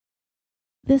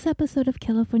This episode of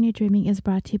California Dreaming is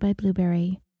brought to you by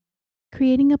Blueberry.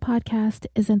 Creating a podcast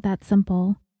isn't that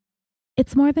simple.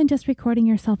 It's more than just recording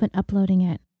yourself and uploading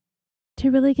it.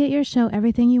 To really get your show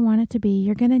everything you want it to be,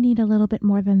 you're going to need a little bit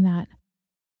more than that.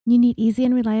 You need easy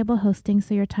and reliable hosting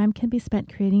so your time can be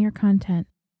spent creating your content.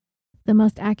 The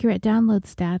most accurate download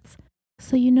stats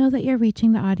so you know that you're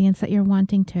reaching the audience that you're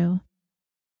wanting to.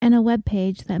 And a web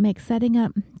page that makes setting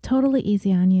up totally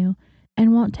easy on you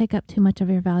and won't take up too much of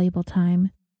your valuable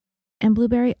time. And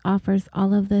Blueberry offers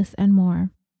all of this and more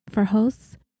for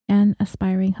hosts and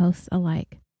aspiring hosts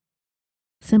alike.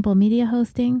 Simple media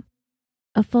hosting,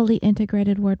 a fully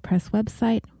integrated WordPress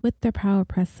website with their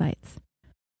PowerPress sites.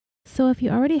 So if you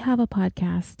already have a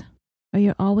podcast or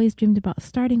you're always dreamed about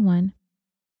starting one,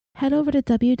 head over to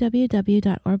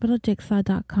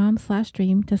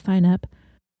www.orbitaljigsaw.com/dream to sign up,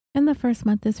 and the first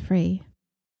month is free.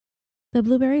 The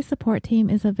Blueberry support team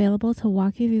is available to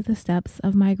walk you through the steps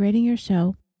of migrating your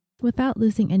show without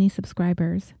losing any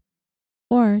subscribers,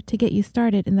 or to get you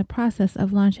started in the process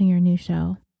of launching your new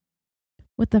show.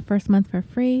 With the first month for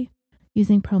free,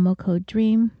 using promo code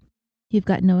DREAM, you've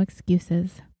got no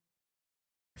excuses.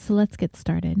 So let's get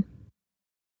started.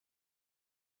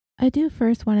 I do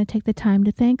first want to take the time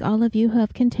to thank all of you who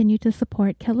have continued to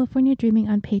support California Dreaming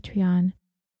on Patreon.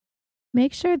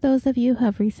 Make sure those of you who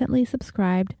have recently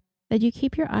subscribed that you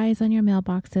keep your eyes on your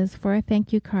mailboxes for a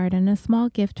thank you card and a small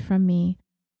gift from me,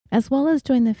 as well as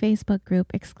join the Facebook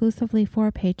group exclusively for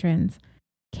patrons,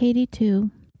 Katie2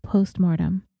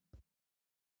 Postmortem.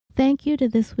 Thank you to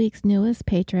this week's newest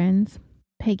patrons,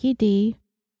 Peggy D,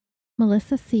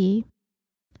 Melissa C,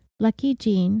 Lucky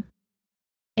Jean,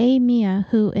 A. Mia,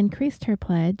 who increased her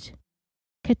pledge,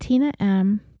 Katina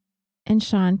M, and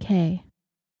Sean K.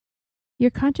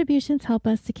 Your contributions help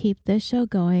us to keep this show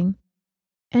going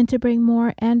and to bring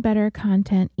more and better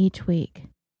content each week.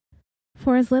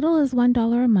 For as little as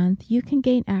 $1 a month, you can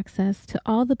gain access to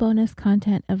all the bonus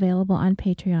content available on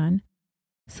Patreon.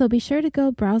 So be sure to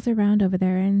go browse around over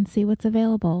there and see what's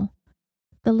available.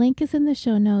 The link is in the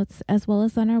show notes as well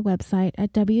as on our website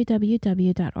at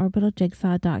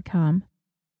www.orbitaljigsaw.com.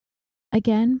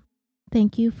 Again,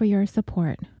 thank you for your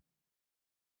support.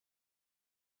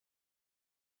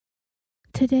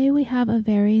 Today we have a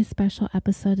very special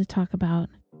episode to talk about.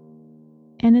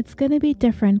 And it's going to be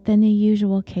different than the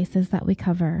usual cases that we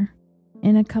cover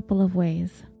in a couple of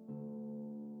ways.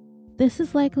 This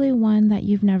is likely one that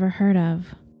you've never heard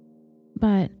of,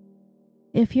 but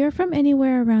if you're from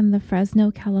anywhere around the Fresno,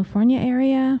 California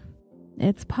area,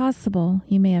 it's possible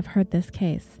you may have heard this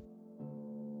case.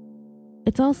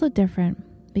 It's also different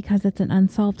because it's an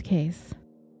unsolved case.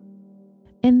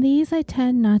 In these, I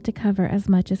tend not to cover as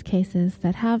much as cases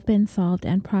that have been solved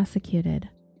and prosecuted,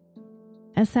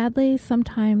 as sadly,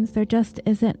 sometimes there just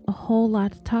isn't a whole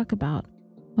lot to talk about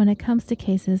when it comes to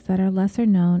cases that are lesser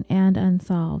known and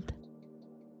unsolved.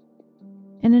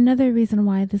 And another reason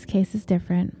why this case is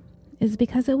different is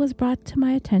because it was brought to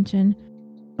my attention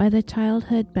by the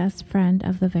childhood best friend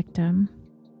of the victim.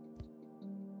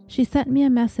 She sent me a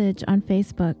message on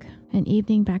Facebook an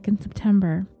evening back in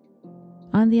September,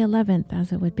 on the 11th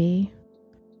as it would be.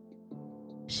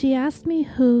 She asked me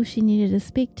who she needed to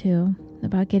speak to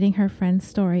about getting her friend's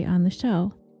story on the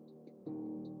show.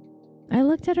 I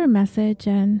looked at her message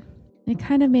and it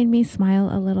kind of made me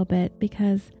smile a little bit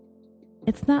because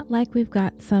it's not like we've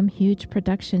got some huge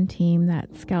production team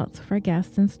that scouts for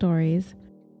guests and stories,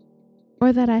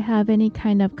 or that I have any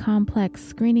kind of complex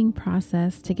screening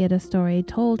process to get a story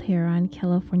told here on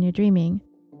California Dreaming.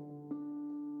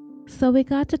 So we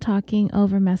got to talking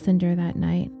over Messenger that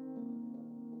night.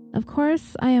 Of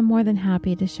course, I am more than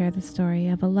happy to share the story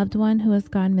of a loved one who has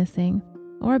gone missing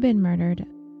or been murdered,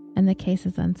 and the case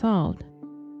is unsolved.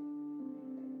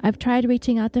 I've tried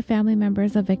reaching out to family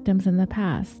members of victims in the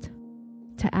past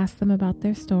to ask them about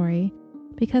their story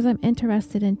because I'm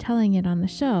interested in telling it on the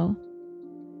show,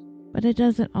 but it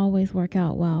doesn't always work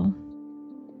out well.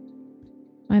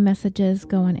 My messages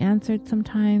go unanswered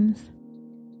sometimes,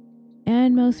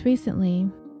 and most recently,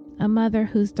 a mother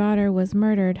whose daughter was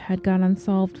murdered had gone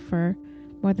unsolved for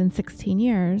more than 16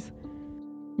 years,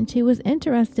 and she was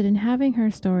interested in having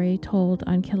her story told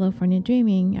on California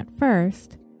Dreaming at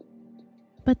first,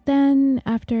 but then,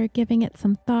 after giving it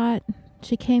some thought,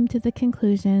 she came to the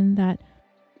conclusion that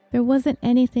there wasn't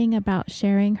anything about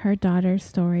sharing her daughter's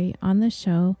story on the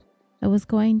show that was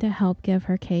going to help give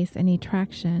her case any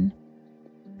traction,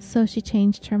 so she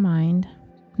changed her mind,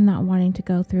 not wanting to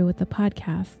go through with the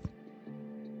podcast.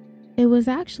 It was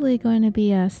actually going to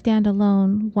be a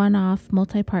standalone, one-off,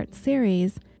 multi-part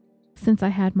series since I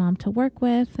had Mom to work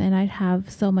with and I'd have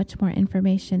so much more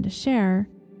information to share.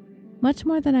 much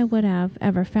more than I would have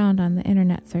ever found on the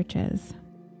internet searches.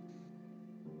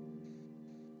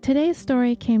 Today's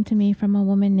story came to me from a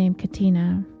woman named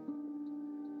Katina.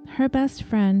 Her best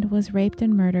friend was raped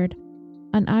and murdered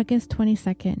on August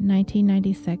 22nd,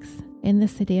 1996, in the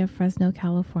city of Fresno,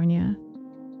 California.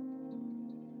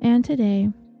 And today,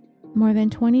 more than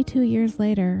 22 years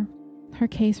later, her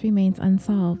case remains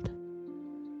unsolved.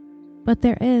 But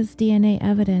there is DNA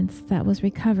evidence that was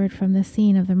recovered from the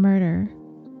scene of the murder.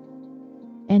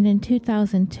 And in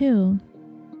 2002,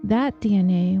 that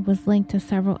DNA was linked to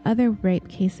several other rape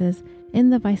cases in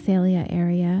the Visalia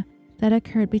area that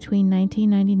occurred between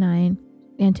 1999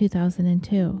 and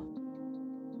 2002.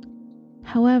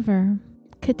 However,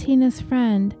 Katina's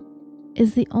friend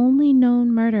is the only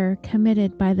known murder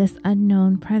committed by this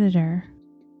unknown predator.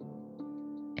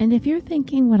 And if you're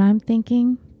thinking what I'm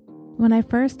thinking, when I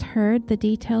first heard the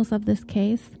details of this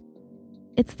case,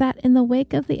 it's that in the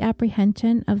wake of the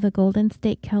apprehension of the Golden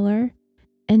State Killer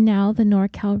and now the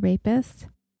NorCal rapist,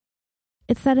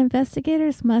 it's that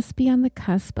investigators must be on the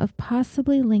cusp of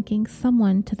possibly linking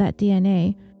someone to that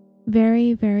DNA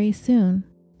very, very soon,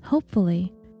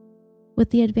 hopefully. With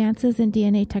the advances in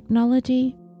DNA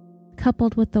technology,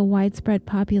 coupled with the widespread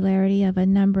popularity of a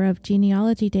number of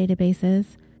genealogy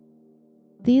databases,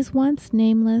 these once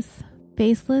nameless,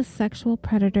 faceless sexual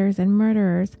predators and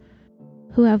murderers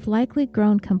who have likely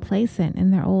grown complacent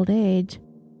in their old age,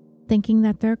 thinking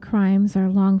that their crimes are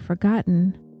long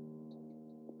forgotten,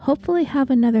 hopefully have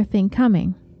another thing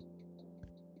coming.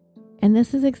 And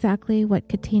this is exactly what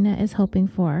Katina is hoping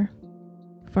for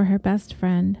her best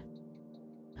friend,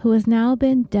 who has now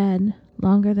been dead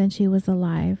longer than she was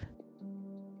alive.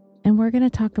 And we're going to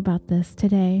talk about this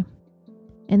today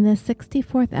in this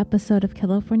 64th episode of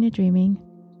California Dreaming,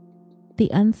 The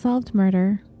Unsolved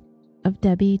Murder of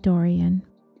Debbie Dorian.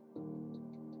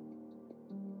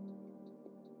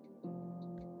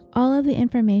 All of the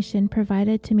information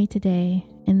provided to me today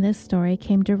in this story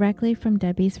came directly from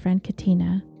Debbie's friend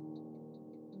Katina,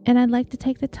 and I'd like to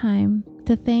take the time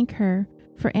to thank her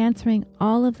for answering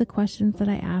all of the questions that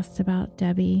I asked about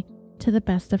Debbie to the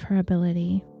best of her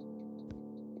ability.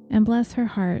 And bless her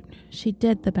heart, she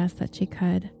did the best that she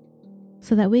could,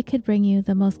 so that we could bring you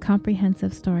the most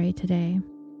comprehensive story today.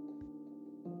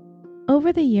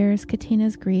 Over the years,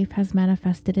 Katina's grief has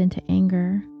manifested into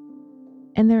anger,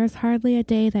 and there is hardly a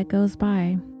day that goes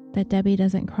by that Debbie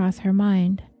doesn't cross her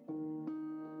mind.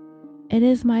 It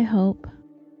is my hope,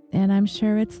 and I'm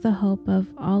sure it's the hope of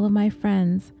all of my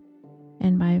friends,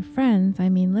 and by friends I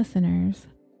mean listeners,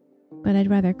 but I'd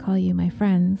rather call you my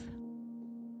friends,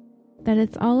 that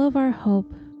it's all of our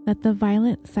hope that the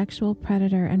violent sexual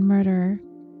predator and murderer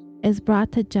is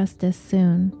brought to justice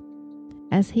soon,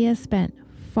 as he has spent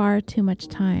far too much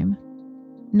time,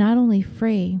 not only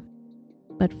free,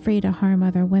 but free to harm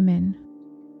other women.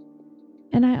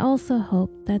 And I also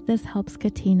hope that this helps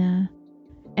Katina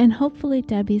and hopefully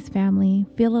Debbie's family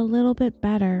feel a little bit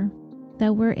better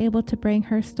that we're able to bring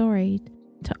her story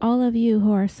to all of you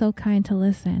who are so kind to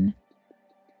listen,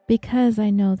 because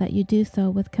I know that you do so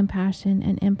with compassion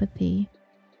and empathy,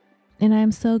 and I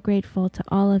am so grateful to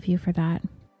all of you for that.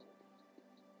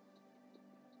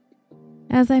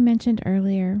 As I mentioned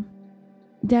earlier,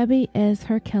 Debbie is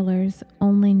her killer's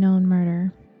only known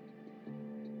murder.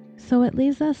 So it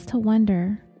leaves us to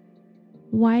wonder,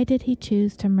 why did he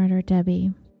choose to murder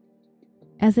Debbie?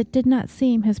 As it did not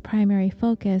seem his primary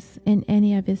focus in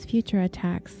any of his future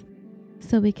attacks,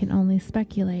 so we can only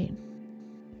speculate.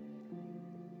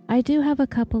 I do have a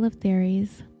couple of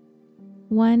theories.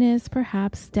 One is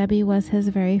perhaps Debbie was his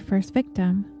very first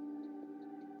victim.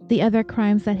 The other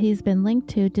crimes that he's been linked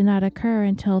to did not occur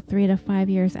until 3 to 5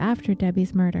 years after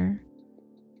Debbie's murder.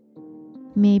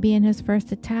 Maybe in his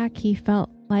first attack he felt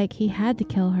like he had to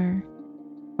kill her,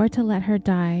 or to let her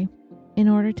die, in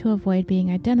order to avoid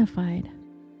being identified.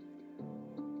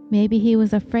 Maybe he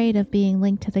was afraid of being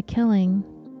linked to the killing,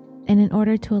 and in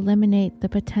order to eliminate the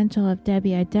potential of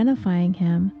Debbie identifying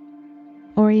him,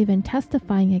 or even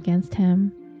testifying against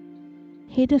him,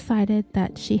 he decided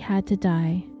that she had to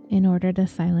die in order to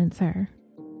silence her.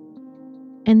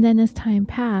 And then as time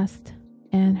passed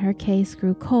and her case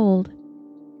grew cold,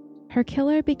 her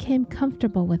killer became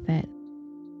comfortable with it,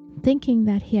 thinking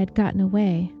that he had gotten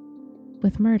away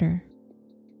with murder.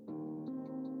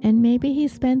 And maybe he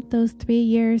spent those 3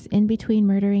 years in between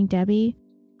murdering Debbie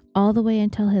all the way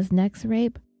until his next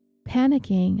rape,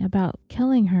 panicking about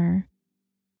killing her,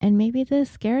 and maybe this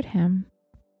scared him,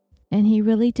 and he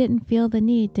really didn't feel the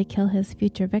need to kill his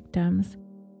future victims,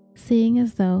 seeing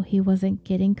as though he wasn't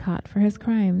getting caught for his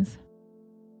crimes.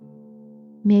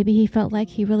 Maybe he felt like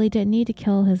he really didn't need to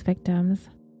kill his victims.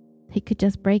 He could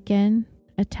just break in,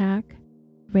 attack,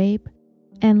 rape,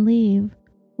 and leave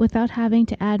without having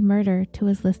to add murder to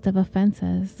his list of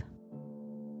offenses.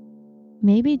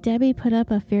 Maybe Debbie put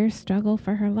up a fierce struggle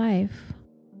for her life.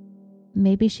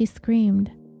 Maybe she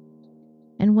screamed.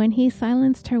 And when he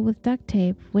silenced her with duct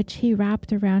tape, which he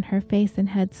wrapped around her face and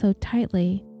head so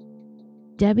tightly,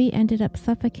 Debbie ended up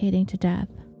suffocating to death.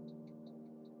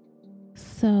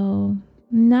 So,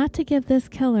 not to give this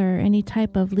killer any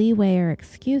type of leeway or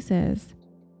excuses,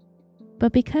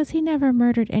 but because he never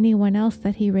murdered anyone else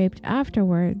that he raped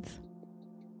afterwards,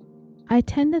 I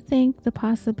tend to think the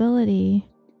possibility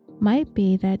might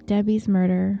be that Debbie's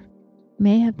murder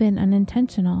may have been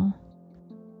unintentional.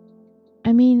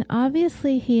 I mean,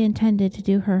 obviously he intended to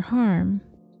do her harm,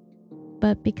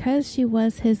 but because she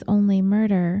was his only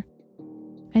murder,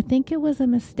 I think it was a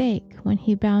mistake when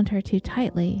he bound her too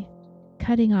tightly,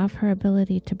 cutting off her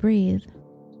ability to breathe.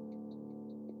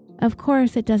 Of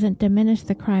course, it doesn't diminish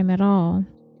the crime at all,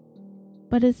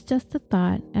 but it's just a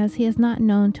thought, as he is not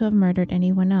known to have murdered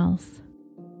anyone else.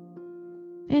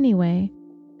 Anyway,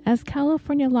 as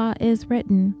California law is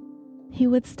written, he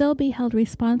would still be held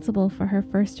responsible for her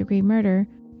first-degree murder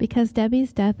because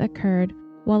Debbie's death occurred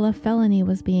while a felony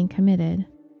was being committed,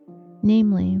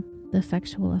 namely the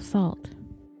sexual assault.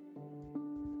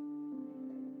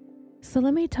 So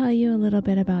let me tell you a little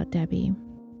bit about Debbie.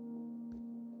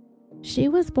 She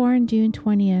was born June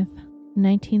 20th,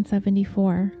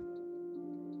 1974.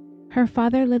 Her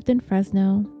father lived in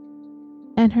Fresno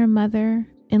and her mother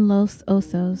in Los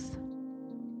Osos.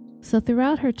 So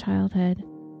throughout her childhood,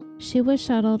 she was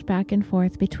shuttled back and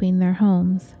forth between their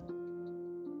homes.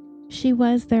 She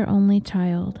was their only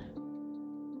child.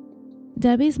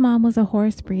 Debbie's mom was a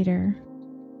horse breeder,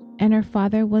 and her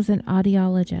father was an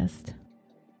audiologist.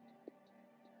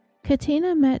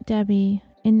 Katina met Debbie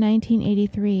in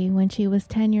 1983 when she was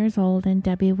 10 years old and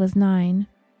Debbie was 9.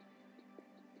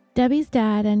 Debbie's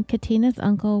dad and Katina's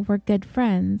uncle were good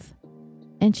friends,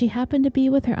 and she happened to be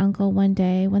with her uncle one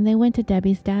day when they went to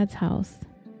Debbie's dad's house.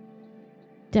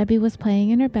 Debbie was playing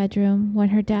in her bedroom when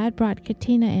her dad brought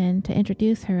Katina in to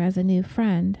introduce her as a new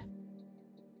friend.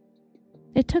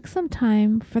 It took some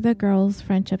time for the girls'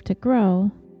 friendship to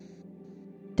grow.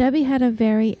 Debbie had a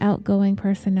very outgoing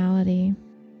personality,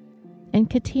 and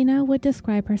Katina would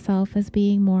describe herself as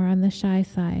being more on the shy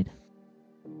side.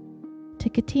 To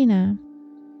Katina,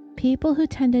 people who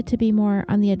tended to be more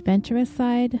on the adventurous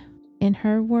side, in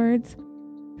her words,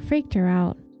 freaked her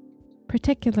out,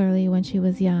 particularly when she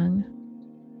was young.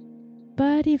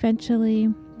 But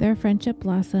eventually, their friendship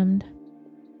blossomed,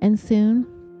 and soon,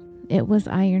 it was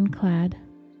ironclad.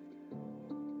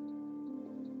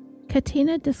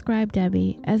 Katina described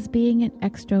Debbie as being an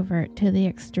extrovert to the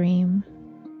extreme.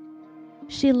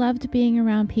 She loved being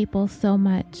around people so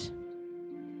much.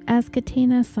 As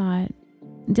Katina saw it,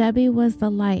 Debbie was the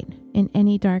light in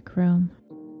any dark room.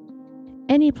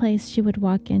 Any place she would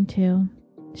walk into,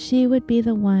 she would be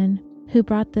the one who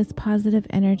brought this positive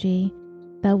energy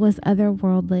that was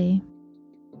otherworldly.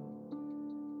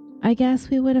 I guess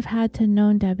we would have had to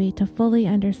know Debbie to fully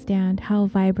understand how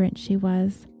vibrant she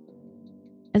was,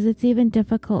 as it's even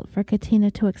difficult for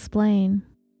Katina to explain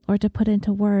or to put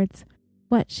into words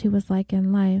what she was like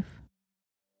in life.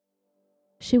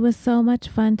 She was so much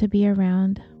fun to be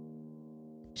around.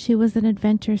 She was an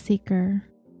adventure seeker,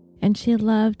 and she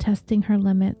loved testing her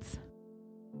limits.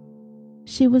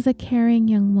 She was a caring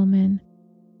young woman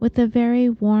with a very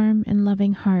warm and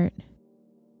loving heart.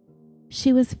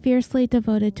 She was fiercely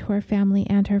devoted to her family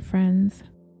and her friends.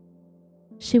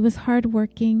 She was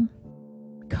hardworking,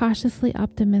 cautiously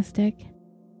optimistic,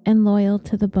 and loyal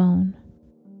to the bone.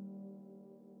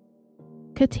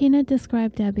 Katina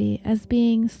described Debbie as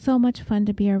being so much fun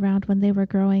to be around when they were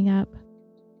growing up.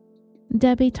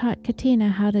 Debbie taught Katina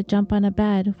how to jump on a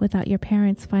bed without your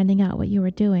parents finding out what you were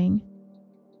doing.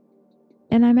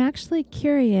 And I'm actually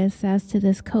curious as to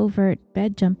this covert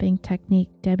bed jumping technique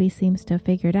Debbie seems to have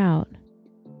figured out.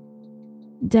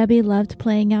 Debbie loved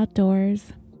playing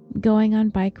outdoors, going on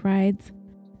bike rides,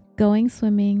 going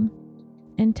swimming,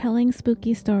 and telling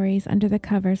spooky stories under the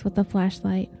covers with a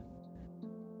flashlight.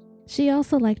 She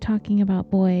also liked talking about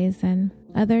boys and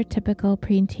other typical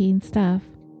preteen stuff.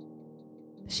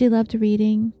 She loved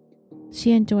reading.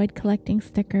 She enjoyed collecting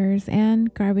stickers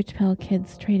and Garbage Pail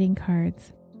Kids trading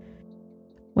cards.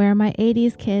 Where are my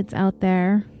 80s kids out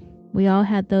there? We all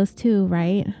had those too,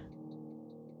 right?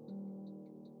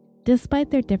 Despite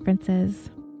their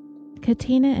differences,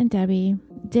 Katina and Debbie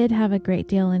did have a great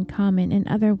deal in common in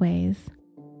other ways.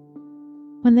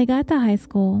 When they got to high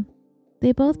school,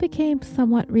 they both became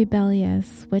somewhat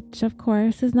rebellious, which of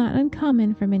course is not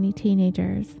uncommon for many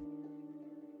teenagers.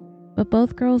 but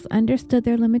both girls understood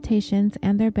their limitations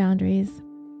and their boundaries,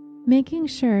 making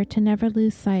sure to never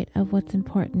lose sight of what's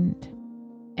important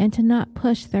and to not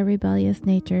push their rebellious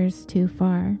natures too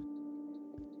far.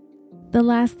 The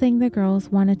last thing the girls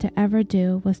wanted to ever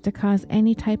do was to cause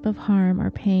any type of harm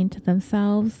or pain to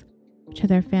themselves, to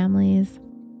their families,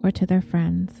 or to their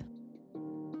friends.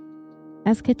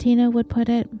 As Katina would put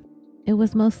it, it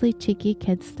was mostly cheeky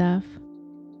kid stuff.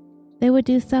 They would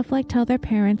do stuff like tell their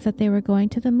parents that they were going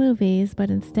to the movies, but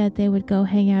instead they would go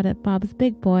hang out at Bob's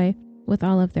Big Boy with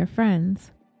all of their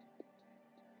friends.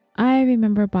 I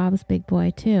remember Bob's Big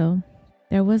Boy too.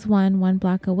 There was one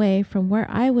block away from where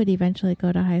I would eventually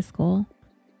go to high school,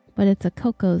 but it's a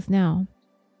Coco's now.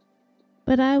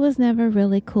 But I was never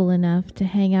really cool enough to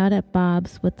hang out at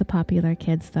Bob's with the popular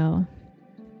kids though.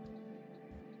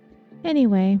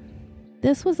 Anyway,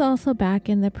 this was also back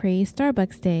in the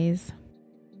pre-Starbucks days.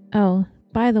 Oh,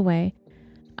 by the way,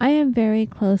 I am very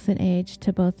close in age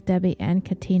to both Debbie and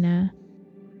Katina.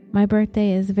 My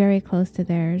birthday is very close to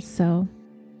theirs, so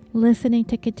listening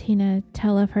to Katina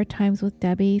tell of her times with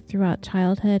Debbie throughout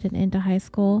childhood and into high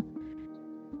school,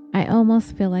 I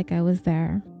almost feel like I was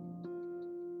there.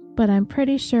 But I'm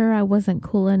pretty sure I wasn't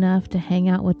cool enough to hang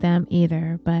out with them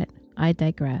either, but I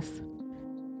digress.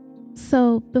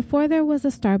 So, before there was a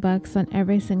Starbucks on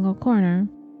every single corner,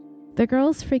 the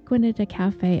girls frequented a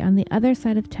cafe on the other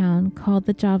side of town called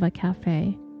the Java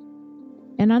Cafe.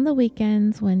 And on the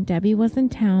weekends, when Debbie was in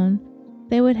town,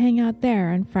 they would hang out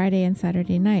there on Friday and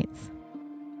Saturday nights.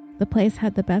 The place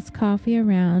had the best coffee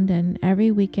around, and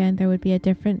every weekend there would be a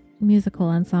different musical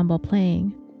ensemble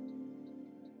playing.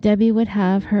 Debbie would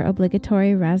have her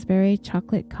obligatory raspberry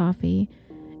chocolate coffee,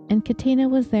 and Katina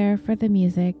was there for the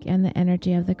music and the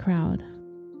energy of the crowd.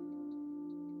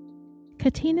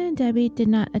 Katina and Debbie did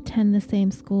not attend the same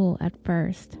school at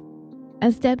first,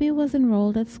 as Debbie was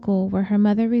enrolled at school where her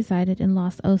mother resided in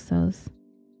Los Osos.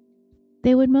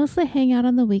 They would mostly hang out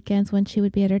on the weekends when she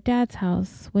would be at her dad's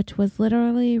house, which was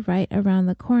literally right around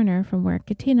the corner from where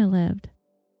Katina lived.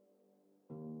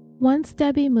 Once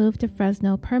Debbie moved to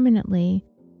Fresno permanently,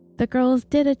 the girls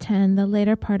did attend the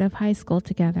later part of high school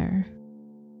together.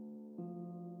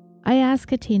 I asked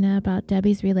Katina about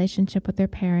Debbie's relationship with her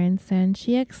parents, and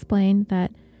she explained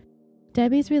that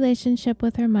Debbie's relationship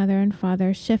with her mother and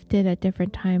father shifted at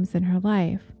different times in her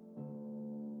life.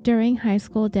 During high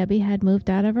school, Debbie had moved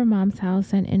out of her mom's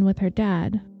house and in with her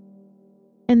dad,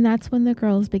 and that's when the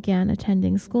girls began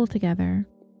attending school together.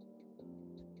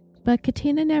 But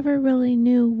Katina never really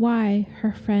knew why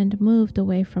her friend moved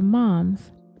away from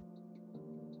mom's.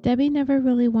 Debbie never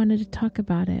really wanted to talk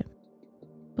about it,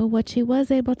 but what she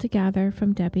was able to gather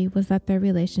from Debbie was that their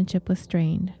relationship was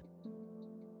strained.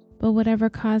 But whatever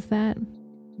caused that,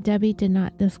 Debbie did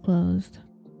not disclose.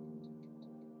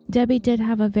 Debbie did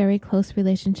have a very close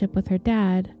relationship with her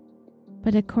dad,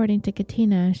 but according to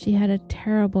Katina, she had a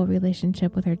terrible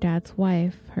relationship with her dad's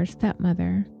wife, her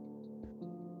stepmother.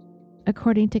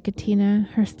 According to Katina,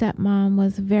 her stepmom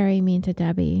was very mean to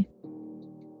Debbie,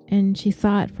 and she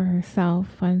saw it for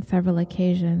herself on several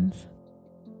occasions.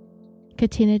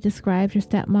 Katina described her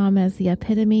stepmom as the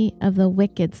epitome of the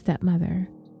wicked stepmother,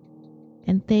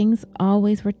 and things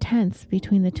always were tense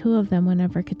between the two of them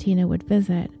whenever Katina would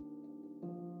visit.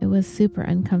 It was super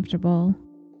uncomfortable,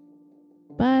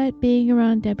 but being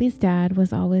around Debbie's dad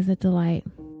was always a delight.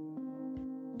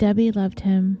 Debbie loved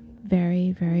him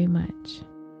very, very much.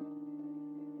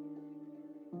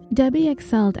 Debbie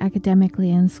excelled academically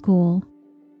in school.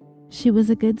 She was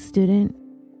a good student,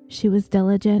 she was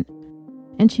diligent,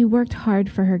 and she worked hard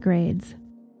for her grades.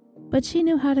 But she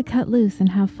knew how to cut loose and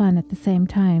have fun at the same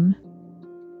time.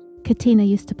 Katina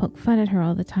used to poke fun at her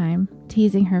all the time,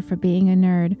 teasing her for being a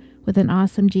nerd with an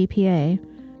awesome GPA.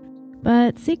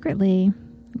 But secretly,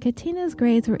 Katina's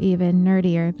grades were even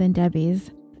nerdier than Debbie's,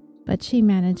 but she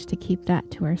managed to keep that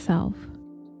to herself.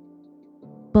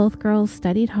 Both girls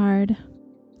studied hard,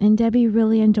 and Debbie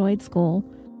really enjoyed school,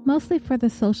 mostly for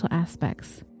the social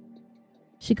aspects.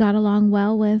 She got along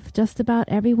well with just about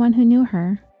everyone who knew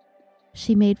her.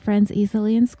 She made friends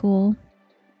easily in school,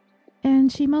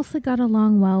 and she mostly got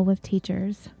along well with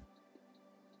teachers.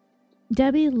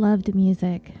 Debbie loved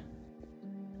music.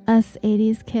 Us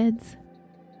 80s kids,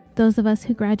 those of us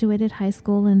who graduated high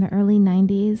school in the early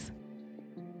 90s,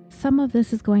 some of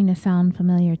this is going to sound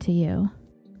familiar to you.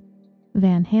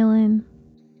 Van Halen,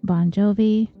 Bon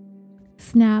Jovi,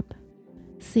 Snap,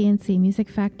 CNC Music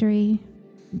Factory,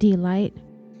 D-Light,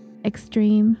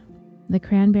 Extreme, The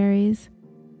Cranberries,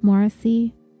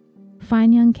 Morrissey,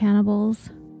 Fine Young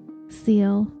Cannibals,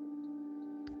 Seal,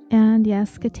 and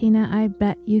yes, Katina, I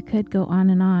bet you could go on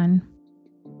and on.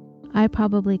 I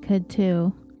probably could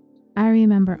too. I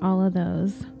remember all of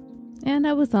those. And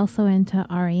I was also into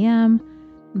R.E.M.,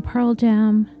 Pearl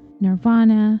Jam,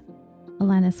 Nirvana,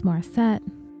 Alanis Morissette,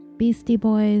 Beastie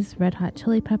Boys, Red Hot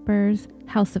Chili Peppers,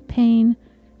 House of Pain,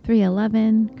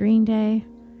 311, Green Day.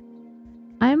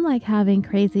 I'm like having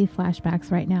crazy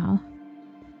flashbacks right now.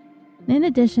 In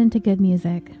addition to good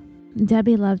music,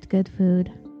 Debbie loved good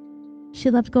food. She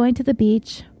loved going to the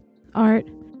beach, art,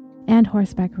 and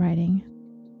horseback riding.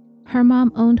 Her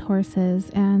mom owned horses,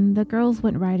 and the girls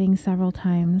went riding several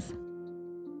times.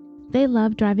 They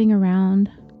loved driving around,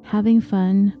 having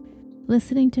fun,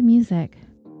 listening to music,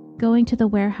 going to the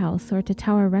warehouse or to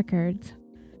Tower Records.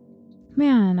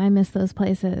 Man, I miss those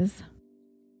places.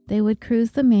 They would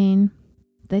cruise the Main,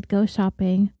 they'd go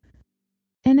shopping,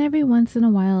 and every once in a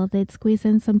while they'd squeeze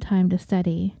in some time to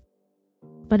study.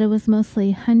 But it was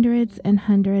mostly hundreds and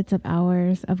hundreds of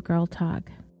hours of girl talk.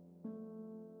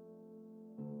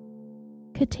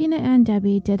 Katina and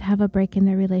Debbie did have a break in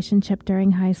their relationship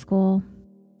during high school,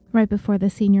 right before the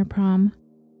senior prom.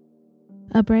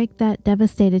 A break that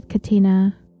devastated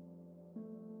Katina.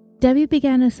 Debbie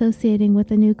began associating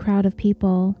with a new crowd of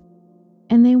people,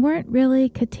 and they weren't really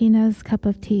Katina's cup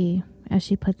of tea, as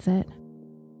she puts it.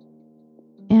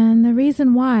 And the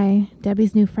reason why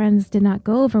Debbie's new friends did not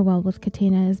go over well with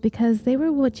Katina is because they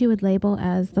were what you would label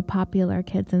as the popular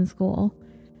kids in school.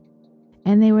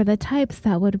 And they were the types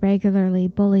that would regularly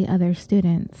bully other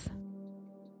students.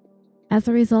 As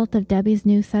a result of Debbie's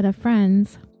new set of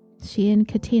friends, she and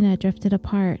Katina drifted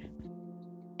apart,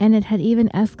 and it had even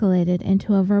escalated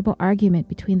into a verbal argument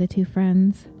between the two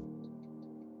friends.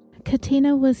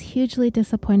 Katina was hugely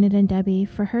disappointed in Debbie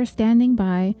for her standing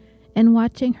by and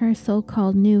watching her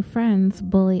so-called new friends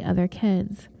bully other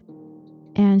kids,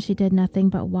 and she did nothing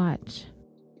but watch.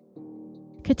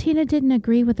 Katina didn't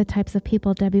agree with the types of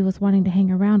people Debbie was wanting to hang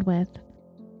around with,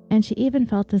 and she even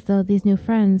felt as though these new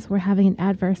friends were having an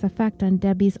adverse effect on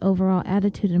Debbie's overall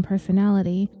attitude and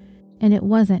personality, and it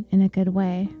wasn't in a good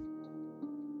way.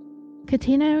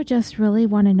 Katina just really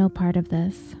wanted no part of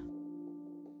this.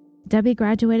 Debbie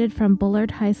graduated from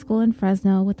Bullard High School in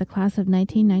Fresno with the class of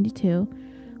 1992,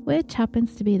 which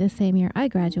happens to be the same year I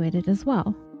graduated as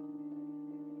well.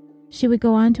 She would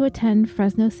go on to attend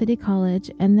Fresno City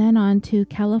College and then on to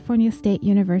California State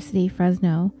University,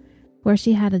 Fresno, where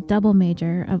she had a double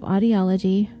major of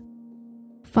audiology,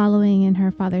 following in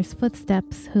her father's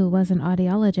footsteps, who was an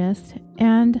audiologist,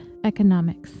 and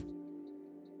economics.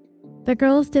 The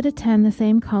girls did attend the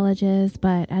same colleges,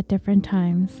 but at different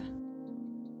times.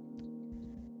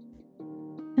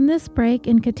 And this break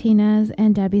in Katina's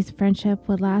and Debbie's friendship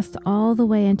would last all the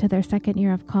way into their second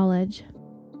year of college,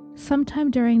 sometime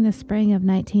during the spring of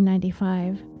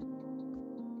 1995.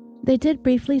 They did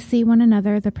briefly see one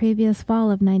another the previous fall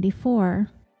of 94.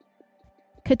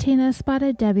 Katina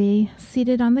spotted Debbie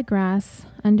seated on the grass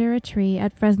under a tree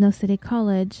at Fresno City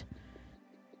College,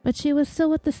 but she was still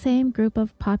with the same group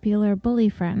of popular bully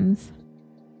friends.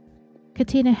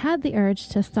 Katina had the urge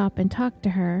to stop and talk to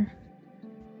her.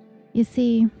 You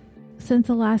see, since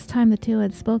the last time the two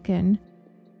had spoken,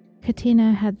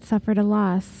 Katina had suffered a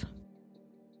loss.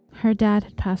 Her dad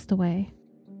had passed away.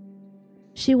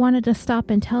 She wanted to stop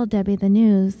and tell Debbie the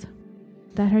news,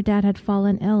 that her dad had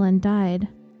fallen ill and died.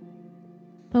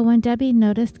 But when Debbie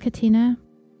noticed Katina,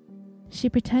 she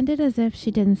pretended as if she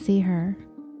didn't see her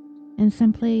and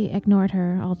simply ignored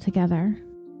her altogether.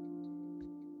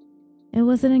 It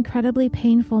was an incredibly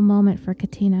painful moment for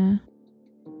Katina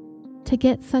to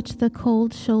get such the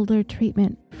cold shoulder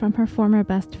treatment from her former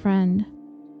best friend.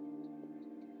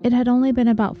 It had only been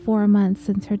about 4 months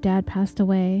since her dad passed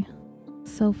away,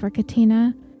 so for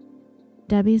Katina,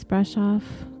 Debbie's brush off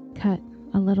cut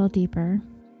a little deeper.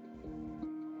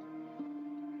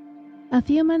 A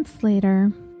few months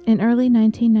later, in early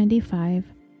 1995,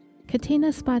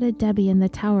 Katina spotted Debbie in the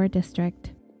Tower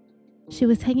District. She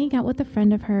was hanging out with a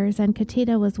friend of hers, and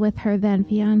Katina was with her then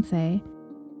fiancé.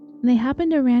 They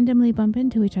happened to randomly bump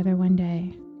into each other one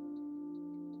day.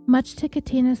 Much to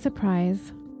Katina's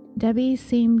surprise, Debbie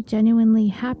seemed genuinely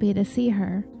happy to see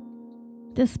her,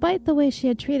 despite the way she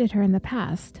had treated her in the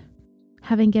past,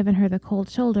 having given her the cold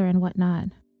shoulder and whatnot.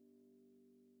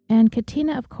 And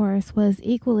Katina, of course, was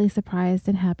equally surprised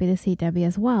and happy to see Debbie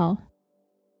as well.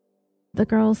 The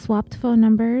girls swapped phone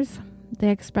numbers,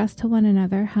 they expressed to one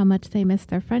another how much they missed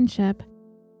their friendship,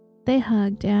 they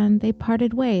hugged, and they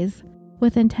parted ways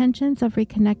with intentions of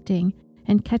reconnecting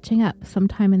and catching up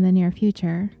sometime in the near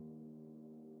future.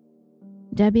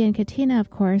 Debbie and Katina, of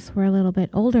course, were a little bit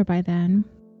older by then.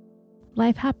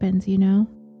 Life happens, you know.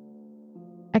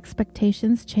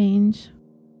 Expectations change,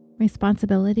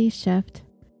 responsibilities shift,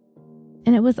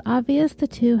 and it was obvious the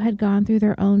two had gone through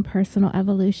their own personal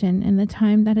evolution in the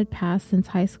time that had passed since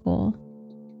high school.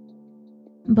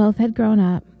 Both had grown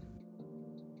up.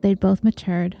 They'd both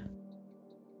matured.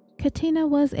 Katina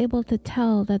was able to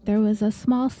tell that there was a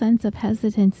small sense of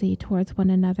hesitancy towards one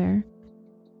another,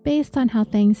 based on how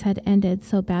things had ended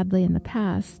so badly in the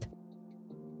past.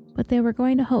 But they were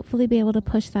going to hopefully be able to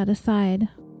push that aside,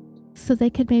 so they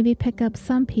could maybe pick up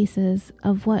some pieces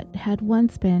of what had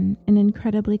once been an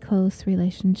incredibly close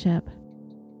relationship.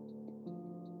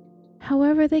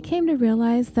 However, they came to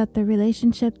realize that the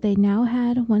relationship they now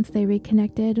had once they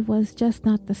reconnected was just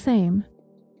not the same,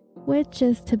 which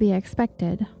is to be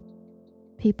expected.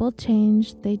 People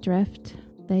change, they drift,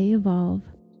 they evolve.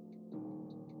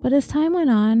 But as time went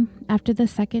on, after the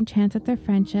second chance at their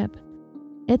friendship,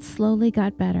 it slowly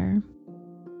got better.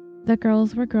 The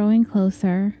girls were growing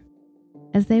closer,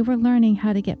 as they were learning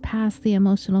how to get past the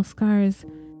emotional scars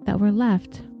that were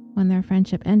left when their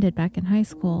friendship ended back in high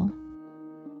school.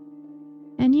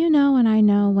 And you know and I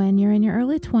know when you're in your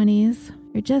early 20s,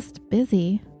 you're just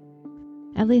busy.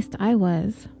 At least I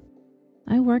was.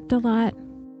 I worked a lot.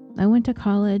 I went to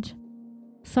college.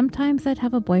 Sometimes I'd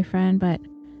have a boyfriend, but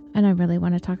I don't really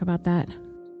want to talk about that.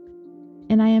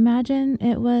 And I imagine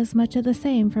it was much of the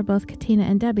same for both Katina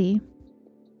and Debbie.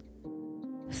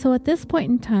 So at this point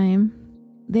in time,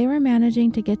 they were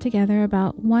managing to get together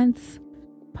about once,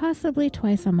 possibly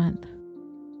twice a month.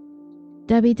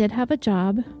 Debbie did have a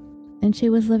job, and she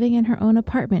was living in her own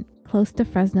apartment close to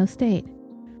Fresno State,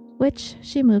 which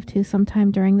she moved to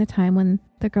sometime during the time when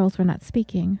the girls were not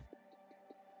speaking.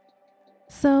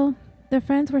 So, the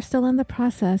friends were still in the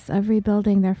process of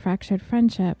rebuilding their fractured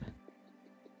friendship.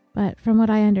 But from what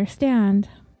I understand,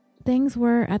 things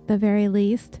were, at the very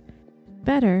least,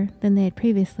 better than they had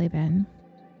previously been.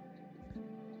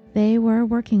 They were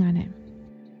working on it.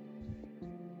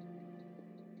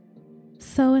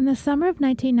 So in the summer of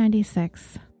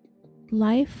 1996,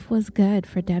 life was good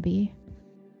for Debbie.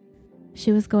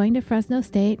 She was going to Fresno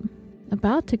State,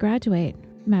 about to graduate,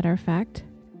 matter of fact.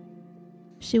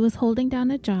 She was holding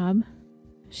down a job.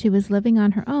 She was living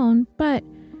on her own, but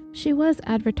she was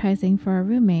advertising for a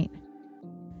roommate.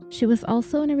 She was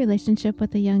also in a relationship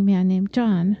with a young man named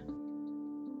John.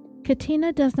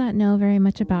 Katina does not know very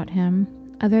much about him,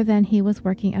 other than he was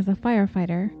working as a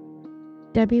firefighter.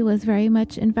 Debbie was very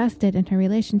much invested in her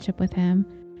relationship with him,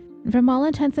 and from all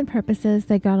intents and purposes,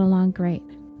 they got along great.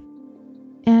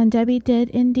 And Debbie did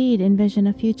indeed envision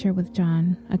a future with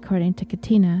John, according to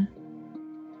Katina.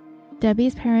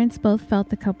 Debbie's parents both felt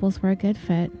the couples were a good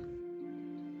fit.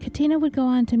 Katina would go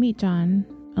on to meet John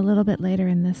a little bit later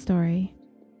in this story,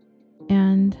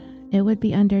 and it would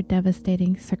be under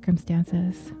devastating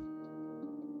circumstances.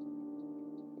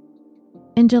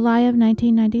 In July of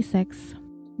 1996,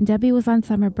 Debbie was on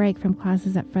summer break from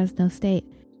classes at Fresno State,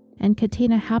 and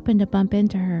Katina happened to bump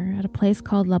into her at a place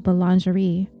called La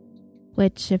Boulangerie,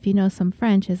 which, if you know some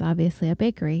French, is obviously a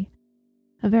bakery,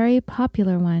 a very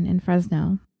popular one in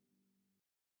Fresno.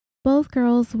 Both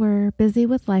girls were busy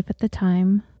with life at the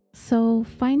time, so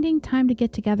finding time to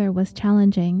get together was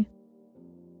challenging.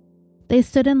 They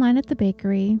stood in line at the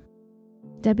bakery.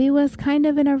 Debbie was kind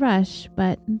of in a rush,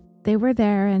 but they were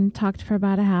there and talked for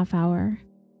about a half hour.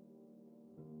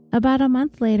 About a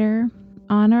month later,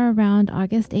 on or around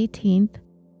August 18th,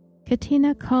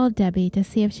 Katina called Debbie to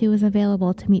see if she was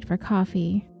available to meet for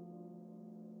coffee.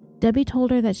 Debbie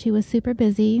told her that she was super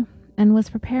busy and was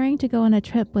preparing to go on a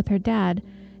trip with her dad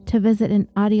to visit an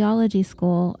audiology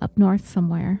school up north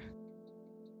somewhere.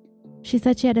 She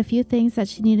said she had a few things that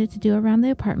she needed to do around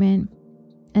the apartment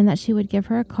and that she would give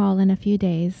her a call in a few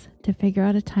days to figure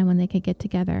out a time when they could get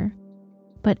together,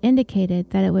 but indicated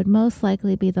that it would most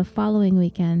likely be the following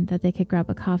weekend that they could grab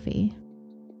a coffee.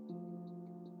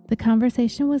 The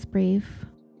conversation was brief,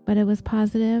 but it was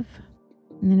positive,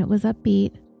 and then it was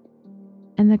upbeat,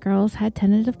 and the girls had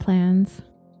tentative plans,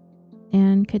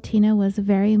 and Katina was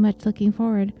very much looking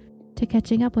forward to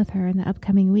catching up with her in the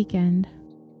upcoming weekend.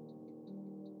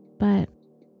 But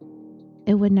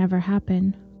it would never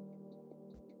happen.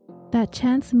 That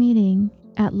chance meeting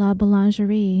at La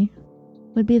Boulangerie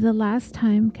would be the last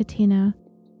time Katina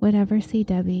would ever see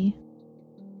Debbie.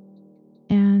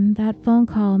 And that phone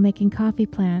call making coffee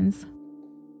plans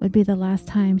would be the last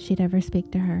time she'd ever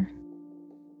speak to her.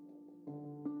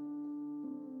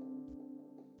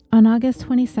 On August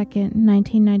 22nd,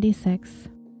 1996,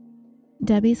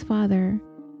 Debbie's father,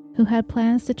 who had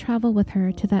plans to travel with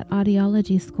her to that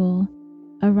audiology school,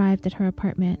 arrived at her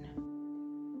apartment.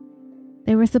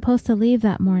 They were supposed to leave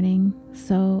that morning,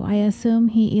 so I assume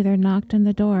he either knocked on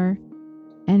the door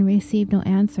and received no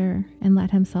answer and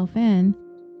let himself in.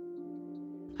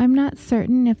 I'm not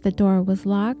certain if the door was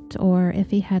locked or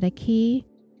if he had a key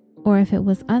or if it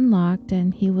was unlocked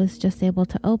and he was just able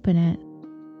to open it.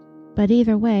 But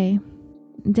either way,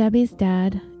 Debbie's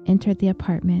dad entered the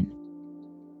apartment,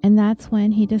 and that's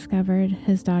when he discovered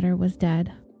his daughter was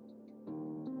dead.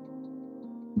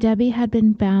 Debbie had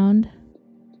been bound,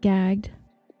 gagged,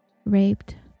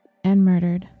 raped, and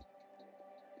murdered.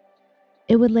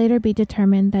 It would later be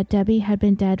determined that Debbie had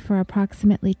been dead for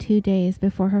approximately 2 days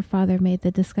before her father made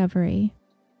the discovery.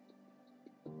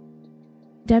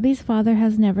 Debbie's father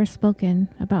has never spoken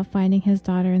about finding his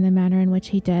daughter in the manner in which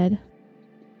he did.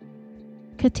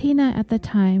 Katina at the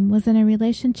time was in a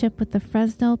relationship with the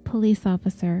Fresno police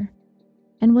officer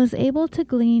and was able to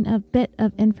glean a bit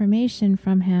of information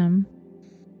from him,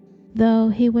 though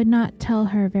he would not tell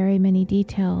her very many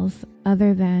details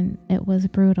other than it was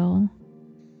brutal.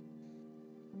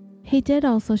 He did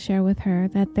also share with her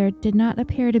that there did not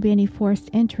appear to be any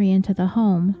forced entry into the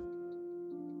home.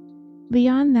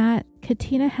 Beyond that,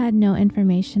 Katina had no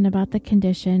information about the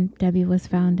condition Debbie was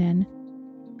found in,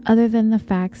 other than the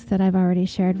facts that I've already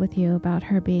shared with you about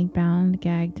her being bound,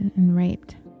 gagged, and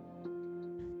raped.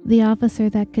 The officer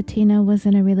that Katina was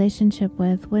in a relationship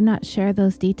with would not share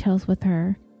those details with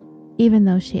her, even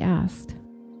though she asked.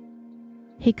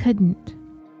 He couldn't,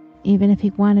 even if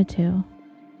he wanted to,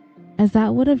 as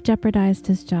that would have jeopardized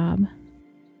his job.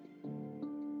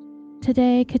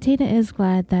 Today, Katina is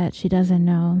glad that she doesn't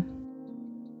know,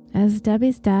 as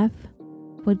Debbie's death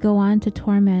would go on to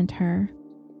torment her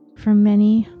for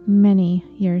many, many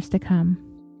years to come.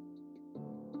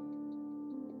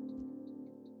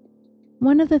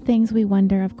 One of the things we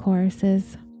wonder, of course,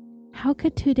 is how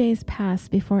could 2 days pass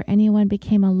before anyone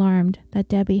became alarmed that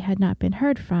Debbie had not been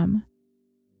heard from?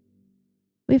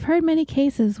 We've heard many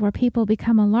cases where people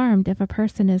become alarmed if a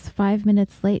person is 5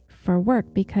 minutes late for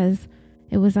work because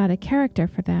it was out of character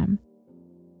for them.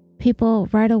 People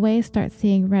right away start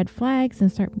seeing red flags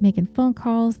and start making phone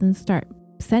calls and start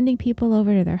sending people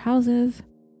over to their houses.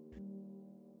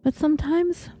 But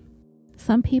sometimes,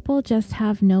 some people just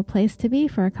have no place to be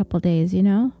for a couple days, you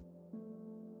know?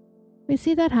 We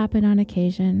see that happen on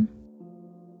occasion.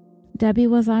 Debbie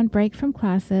was on break from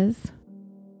classes.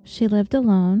 She lived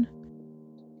alone.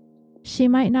 She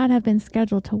might not have been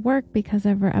scheduled to work because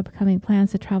of her upcoming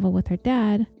plans to travel with her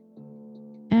dad.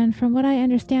 And from what I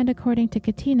understand, according to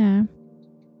Katina,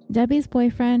 Debbie's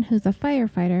boyfriend, who's a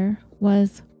firefighter,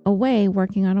 was away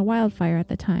working on a wildfire at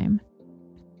the time.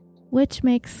 Which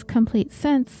makes complete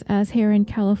sense, as here in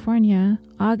California,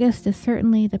 August is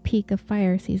certainly the peak of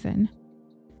fire season.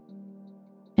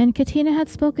 And Katina had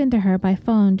spoken to her by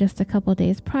phone just a couple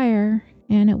days prior,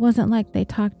 and it wasn't like they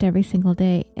talked every single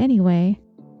day anyway.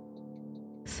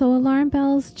 So alarm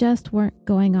bells just weren't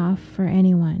going off for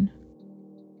anyone.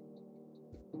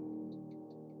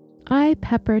 I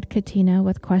peppered Katina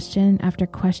with question after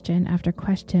question after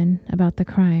question about the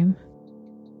crime,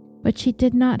 but she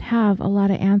did not have a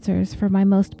lot of answers for my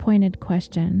most pointed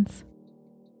questions.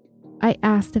 I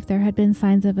asked if there had been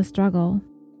signs of a struggle,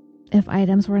 if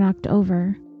items were knocked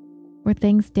over, were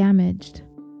things damaged,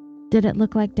 did it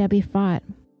look like Debbie fought,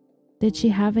 did she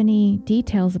have any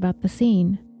details about the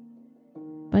scene?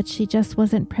 But she just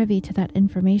wasn't privy to that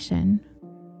information.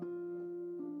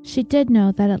 She did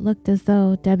know that it looked as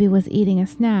though Debbie was eating a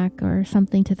snack or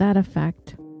something to that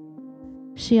effect.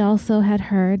 She also had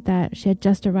heard that she had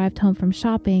just arrived home from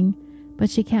shopping, but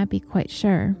she can't be quite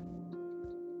sure.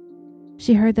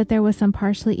 She heard that there was some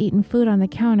partially eaten food on the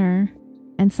counter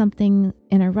and something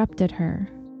interrupted her.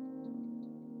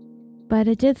 But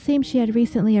it did seem she had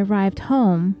recently arrived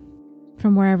home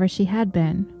from wherever she had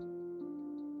been.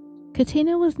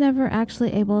 Katina was never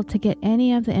actually able to get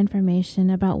any of the information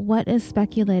about what is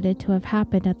speculated to have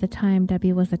happened at the time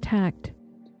Debbie was attacked.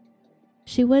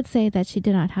 She would say that she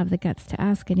did not have the guts to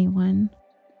ask anyone,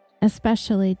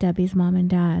 especially Debbie's mom and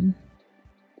dad.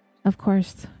 Of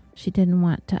course, she didn't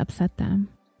want to upset them.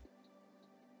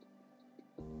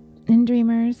 In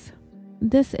Dreamers,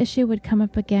 this issue would come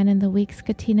up again in the weeks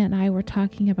Katina and I were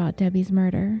talking about Debbie's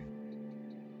murder.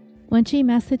 When she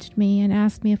messaged me and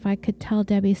asked me if I could tell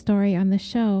Debbie's story on the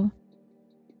show,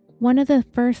 one of the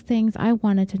first things I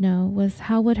wanted to know was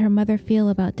how would her mother feel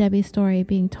about Debbie's story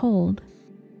being told.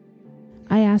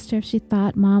 I asked her if she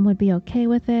thought Mom would be okay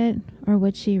with it, or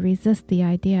would she resist the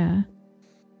idea.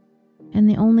 And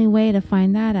the only way to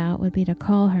find that out would be to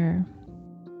call her,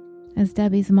 as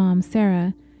Debbie's mom,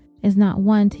 Sarah, is not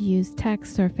one to use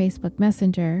text or Facebook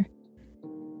Messenger,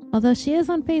 although she is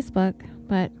on Facebook,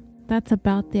 but that's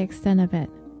about the extent of it.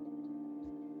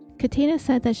 Katina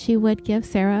said that she would give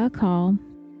Sarah a call.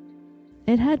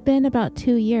 It had been about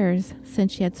 2 years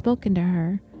since she had spoken to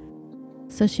her,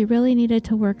 so she really needed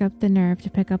to work up the nerve to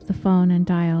pick up the phone and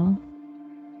dial.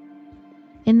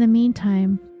 In the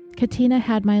meantime, Katina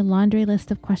had my laundry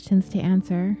list of questions to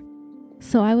answer,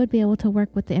 so I would be able to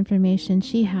work with the information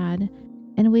she had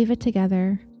and weave it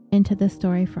together into the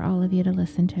story for all of you to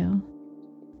listen to.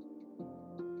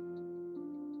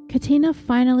 Katina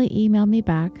finally emailed me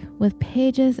back with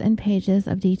pages and pages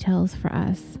of details for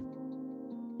us,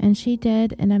 and she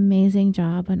did an amazing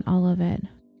job on all of it.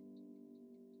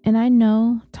 And I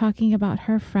know, talking about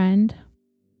her friend,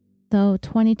 though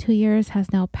 22 years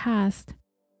has now passed,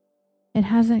 it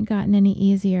hasn't gotten any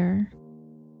easier,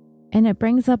 and it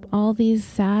brings up all these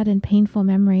sad and painful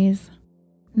memories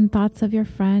and thoughts of your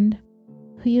friend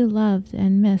who you loved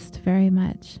and missed very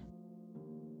much.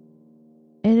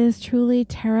 It is truly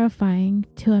terrifying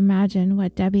to imagine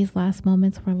what Debbie's last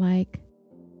moments were like.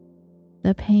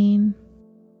 The pain,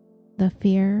 the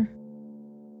fear,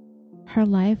 her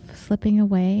life slipping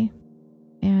away,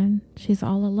 and she's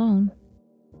all alone.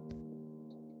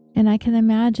 And I can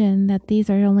imagine that these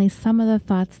are only some of the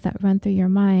thoughts that run through your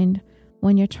mind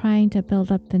when you're trying to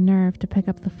build up the nerve to pick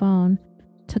up the phone,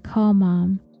 to call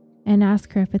mom and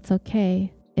ask her if it's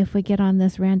okay if we get on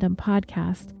this random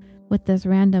podcast with this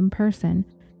random person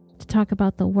to talk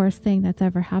about the worst thing that's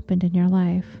ever happened in your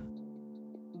life.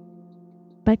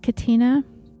 But Katina,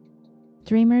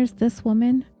 dreamers, this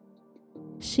woman,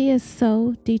 she is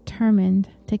so determined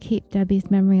to keep Debbie's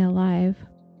memory alive.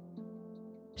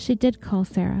 She did call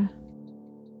Sarah,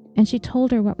 and she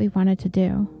told her what we wanted to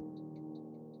do.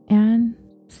 And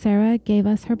Sarah gave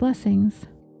us her blessings.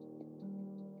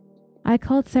 I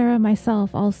called Sarah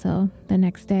myself also the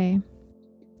next day.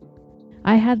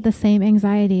 I had the same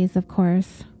anxieties, of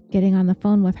course, getting on the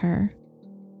phone with her.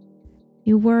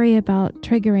 You worry about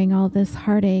triggering all this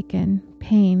heartache and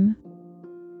pain.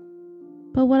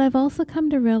 But what I've also come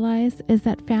to realize is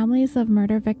that families of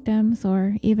murder victims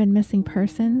or even missing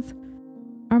persons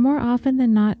are more often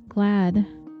than not glad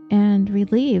and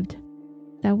relieved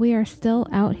that we are still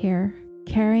out here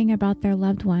caring about their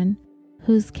loved one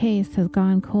whose case has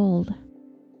gone cold.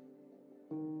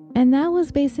 And that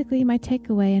was basically my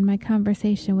takeaway in my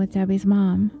conversation with Debbie's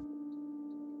mom.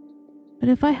 But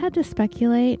if I had to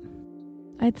speculate,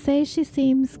 I'd say she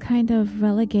seems kind of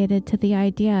relegated to the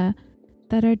idea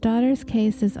that her daughter's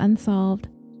case is unsolved,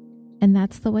 and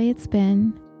that's the way it's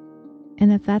been,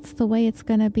 and if that's the way it's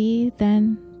gonna be,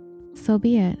 then so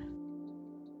be it.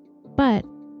 But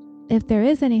if there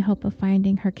is any hope of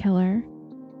finding her killer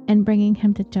and bringing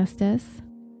him to justice,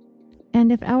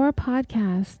 and if our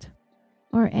podcast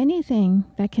or anything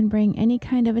that can bring any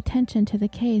kind of attention to the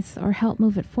case or help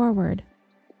move it forward,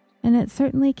 and it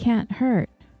certainly can't hurt.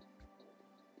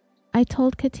 I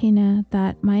told Katina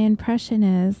that my impression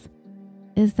is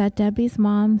that Debbie's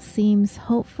mom seems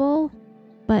hopeful,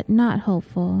 but not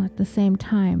hopeful at the same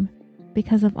time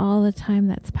because of all the time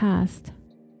that's passed.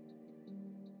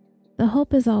 The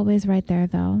hope is always right there,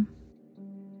 though.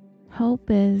 Hope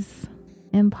is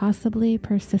impossibly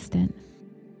persistent.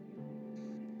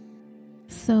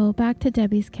 So back to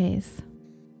Debbie's case.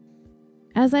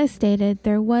 As I stated,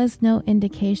 there was no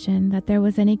indication that there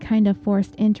was any kind of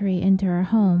forced entry into her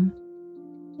home.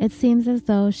 It seems as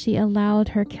though she allowed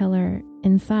her killer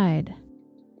inside.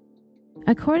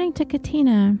 According to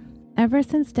Katina, ever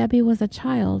since Debbie was a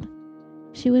child,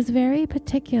 she was very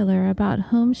particular about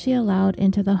whom she allowed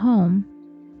into the home.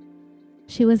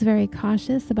 She was very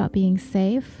cautious about being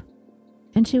safe,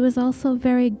 and she was also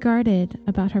very guarded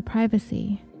about her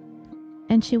privacy.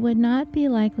 And she would not be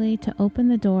likely to open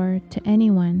the door to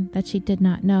anyone that she did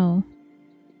not know.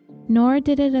 Nor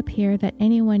did it appear that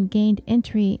anyone gained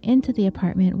entry into the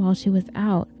apartment while she was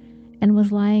out and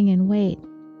was lying in wait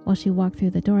while she walked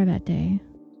through the door that day.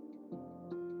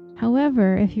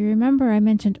 However, if you remember, I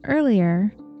mentioned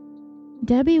earlier,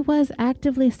 Debbie was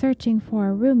actively searching for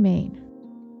a roommate.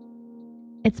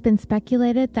 It's been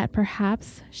speculated that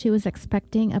perhaps she was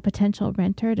expecting a potential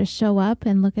renter to show up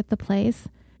and look at the place,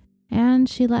 and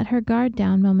she let her guard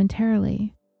down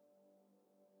momentarily.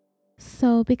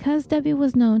 So, because Debbie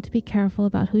was known to be careful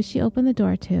about who she opened the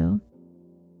door to,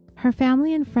 her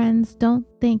family and friends don't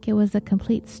think it was a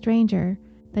complete stranger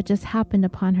that just happened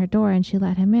upon her door and she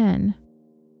let him in.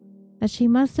 That she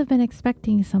must have been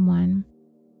expecting someone.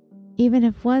 Even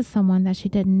if it was someone that she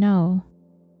didn't know,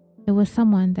 it was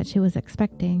someone that she was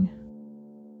expecting.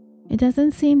 It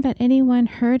doesn't seem that anyone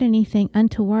heard anything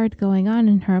untoward going on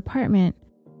in her apartment,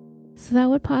 so that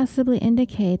would possibly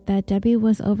indicate that Debbie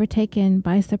was overtaken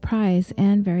by surprise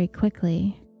and very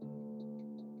quickly.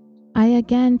 I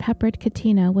again peppered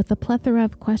Katina with a plethora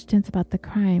of questions about the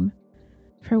crime,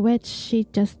 for which she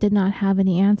just did not have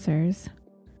any answers.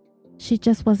 she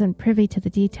just wasn't privy to the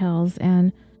details,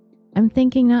 and I'm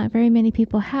thinking not very many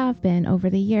people have been over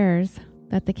the years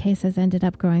that the case has ended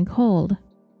up growing cold.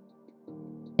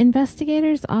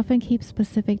 Investigators often keep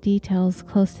specific details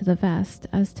close to the vest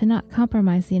as to not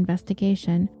compromise the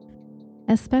investigation,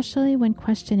 especially when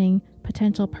questioning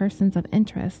potential persons of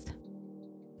interest.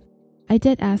 I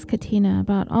did ask Katina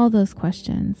about all those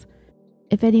questions.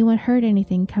 If anyone heard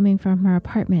anything coming from her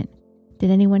apartment, did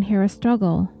anyone hear a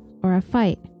struggle or a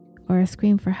fight or a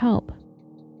scream for help?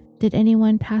 Did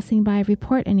anyone passing by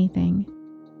report anything?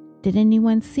 Did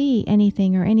anyone see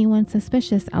anything or anyone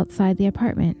suspicious outside the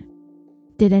apartment?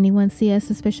 Did anyone see a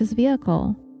suspicious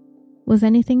vehicle? Was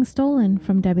anything stolen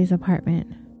from Debbie's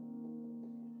apartment?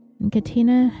 And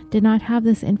Katina did not have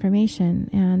this information,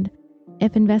 and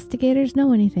if investigators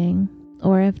know anything,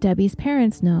 or if Debbie's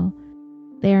parents know,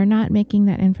 they are not making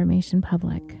that information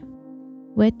public,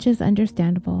 which is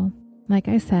understandable, like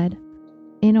I said,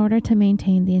 in order to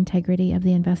maintain the integrity of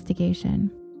the investigation.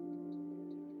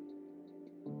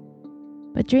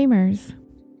 But dreamers,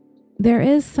 there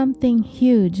is something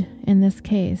huge in this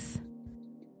case.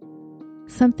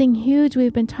 Something huge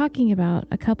we've been talking about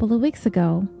a couple of weeks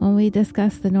ago when we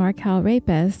discussed the NorCal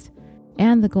rapist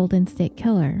and the Golden State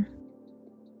Killer.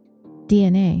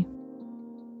 DNA.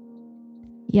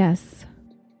 Yes,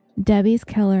 Debbie's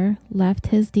killer left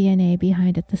his DNA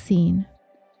behind at the scene.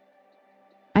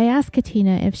 I asked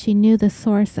Katina if she knew the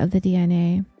source of the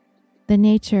DNA, the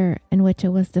nature in which it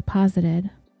was deposited.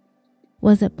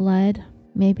 Was it blood,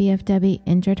 maybe if Debbie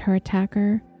injured her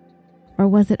attacker? Or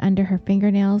was it under her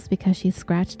fingernails because she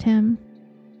scratched him?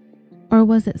 Or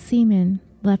was it semen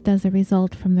left as a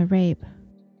result from the rape?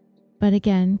 But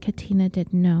again, Katina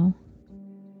didn't know.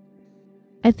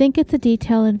 I think it's a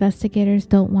detail investigators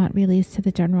don't want released to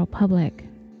the general public.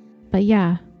 But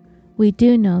yeah, we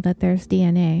do know that there's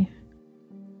DNA.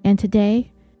 And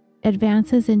today,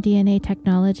 advances in DNA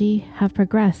technology have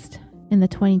progressed in the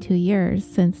 22 years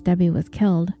since Debbie was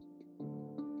killed.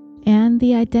 And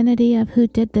the identity of who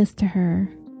did this to her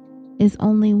is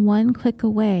only one click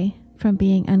away from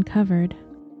being uncovered.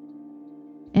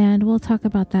 And we'll talk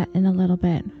about that in a little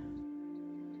bit.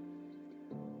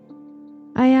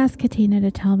 I asked Katina to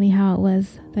tell me how it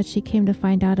was that she came to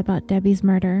find out about Debbie's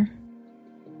murder.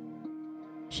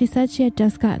 She said she had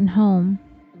just gotten home,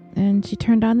 and she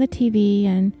turned on the TV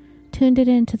and tuned it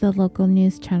into the local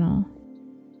news channel.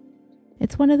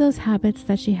 It's one of those habits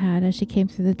that she had as she came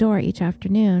through the door each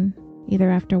afternoon, either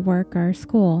after work or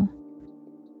school.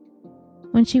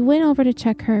 When she went over to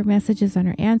check her messages on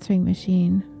her answering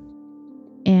machine,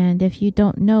 and if you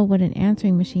don't know what an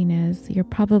answering machine is, you're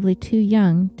probably too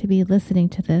young to be listening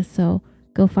to this, so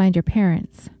go find your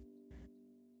parents.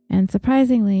 And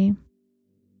surprisingly,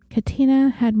 Katina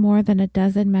had more than a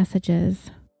dozen messages,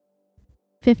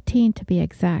 15 to be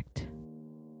exact.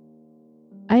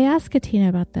 I asked Katina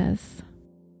about this.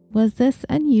 Was this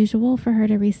unusual for her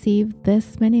to receive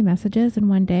this many messages in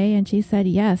one day? And she said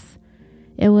yes,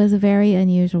 it was very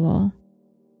unusual.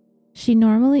 She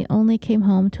normally only came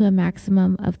home to a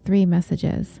maximum of 3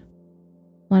 messages.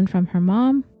 One from her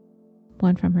mom,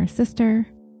 one from her sister,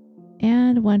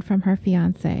 and one from her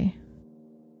fiancé.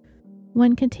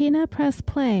 When Katina pressed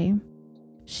play,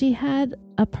 she had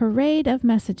a parade of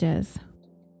messages,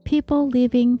 people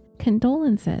leaving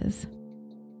condolences.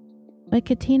 But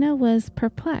Katina was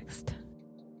perplexed.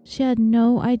 She had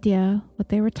no idea what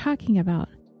they were talking about.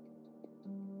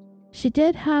 She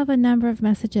did have a number of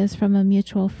messages from a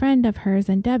mutual friend of hers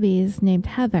and Debbie's named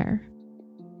Heather.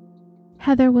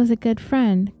 Heather was a good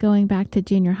friend going back to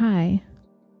junior high,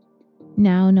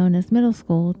 now known as middle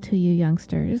school to you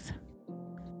youngsters.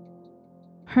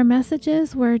 Her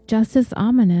messages were just as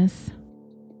ominous,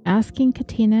 asking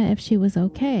Katina if she was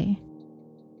okay.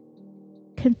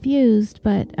 Confused,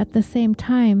 but at the same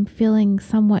time feeling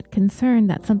somewhat concerned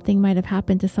that something might have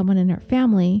happened to someone in her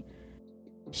family,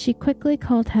 she quickly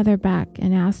called Heather back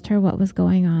and asked her what was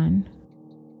going on.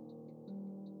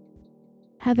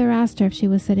 Heather asked her if she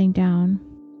was sitting down.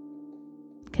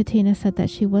 Katina said that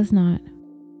she was not,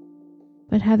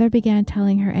 but Heather began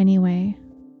telling her anyway,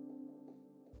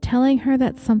 telling her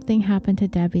that something happened to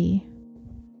Debbie.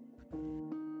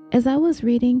 As I was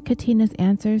reading Katina's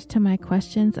answers to my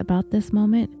questions about this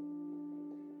moment,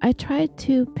 I tried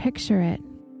to picture it.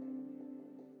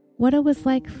 What it was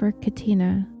like for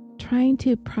Katina, trying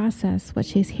to process what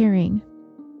she's hearing,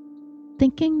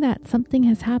 thinking that something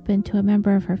has happened to a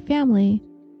member of her family,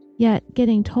 yet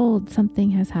getting told something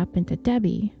has happened to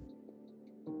Debbie.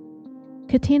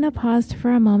 Katina paused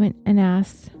for a moment and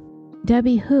asked,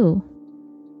 "Debbie who?"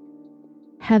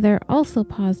 Heather also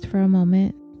paused for a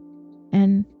moment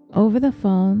and over the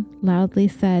phone loudly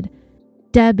said,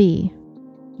 Debbie.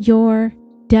 You're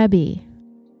Debbie.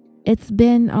 It's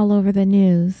been all over the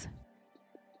news.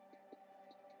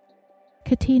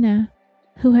 Katina,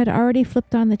 who had already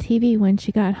flipped on the TV when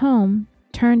she got home,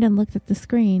 turned and looked at the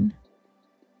screen.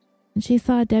 And she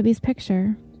saw Debbie's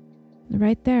picture,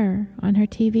 right there on her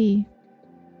TV,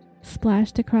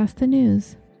 splashed across the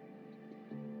news.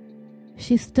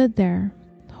 She stood there,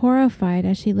 horrified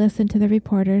as she listened to the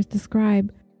reporters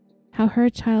describe how her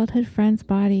childhood friend's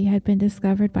body had been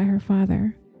discovered by her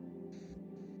father.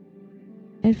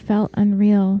 It felt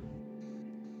unreal,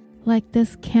 like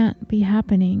this can't be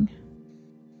happening.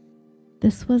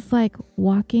 This was like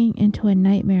walking into a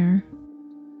nightmare.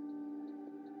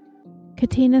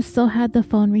 Katina still had the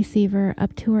phone receiver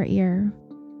up to her ear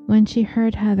when she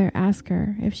heard Heather ask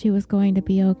her if she was going to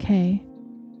be okay.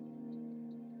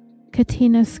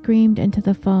 Katina screamed into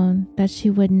the phone that she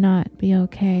would not be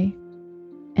okay,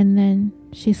 and then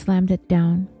she slammed it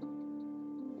down.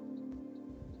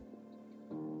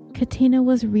 Katina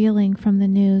was reeling from the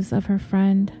news of her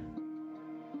friend.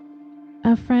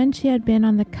 A friend she had been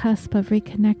on the cusp of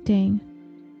reconnecting,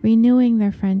 renewing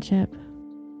their friendship.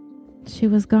 She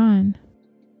was gone.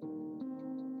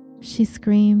 She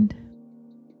screamed.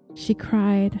 She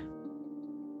cried.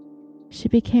 She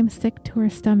became sick to her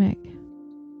stomach.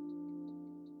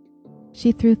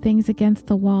 She threw things against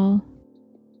the wall.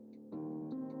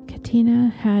 Katina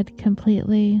had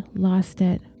completely lost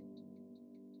it.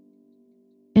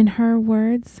 In her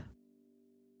words,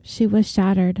 she was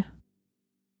shattered.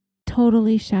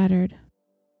 Totally shattered.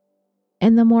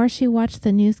 And the more she watched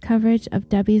the news coverage of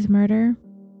Debbie's murder,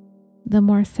 the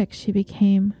more sick she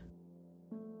became.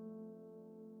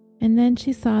 And then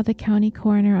she saw the county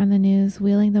coroner on the news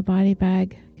wheeling the body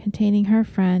bag containing her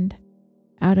friend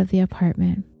out of the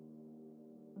apartment.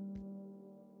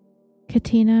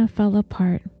 Katina fell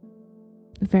apart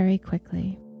very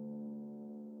quickly.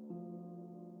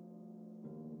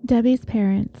 Debbie's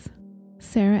parents,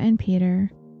 Sarah and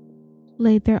Peter,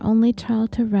 laid their only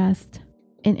child to rest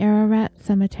in Ararat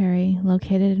Cemetery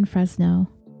located in Fresno.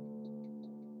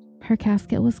 Her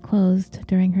casket was closed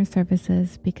during her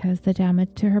services because the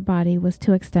damage to her body was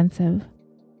too extensive.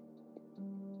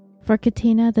 For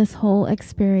Katina, this whole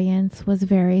experience was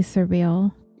very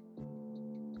surreal.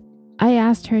 I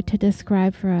asked her to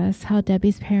describe for us how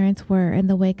Debbie's parents were in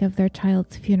the wake of their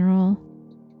child's funeral.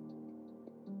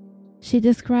 She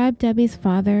described Debbie's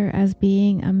father as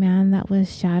being a man that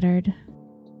was shattered,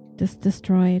 just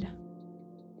destroyed.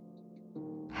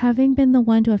 Having been the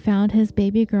one to have found his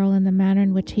baby girl in the manner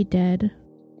in which he did,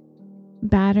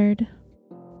 battered,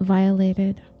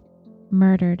 violated,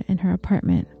 murdered in her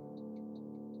apartment.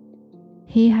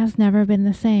 He has never been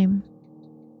the same.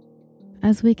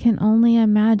 As we can only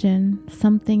imagine,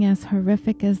 something as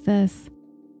horrific as this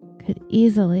could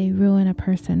easily ruin a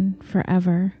person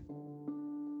forever.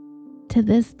 To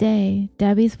this day,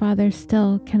 Debbie's father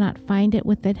still cannot find it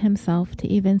within himself to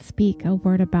even speak a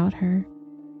word about her.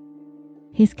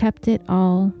 He's kept it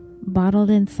all bottled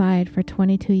inside for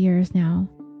 22 years now.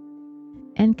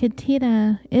 And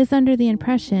Katina is under the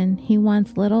impression he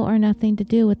wants little or nothing to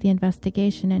do with the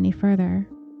investigation any further.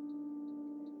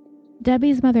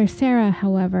 Debbie's mother, Sarah,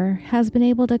 however, has been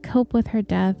able to cope with her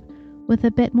death with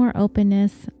a bit more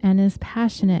openness and is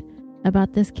passionate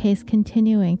about this case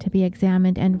continuing to be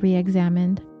examined and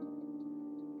re-examined.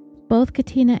 Both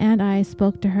Katina and I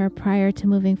spoke to her prior to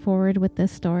moving forward with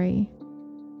this story,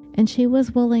 and she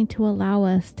was willing to allow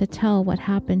us to tell what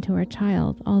happened to her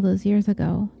child all those years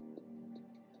ago.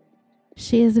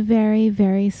 She is very,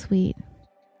 very sweet,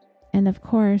 and of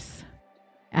course,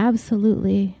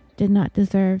 absolutely did not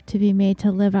deserve to be made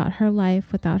to live out her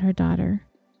life without her daughter.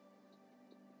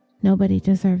 Nobody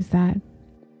deserves that.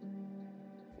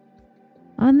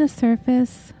 On the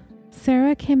surface,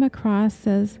 Sarah came across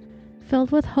as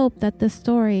filled with hope that the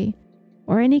story,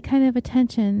 or any kind of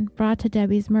attention brought to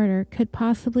Debbie's murder, could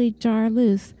possibly jar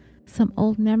loose some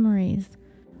old memories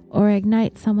or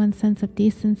ignite someone's sense of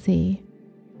decency,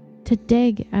 to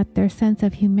dig at their sense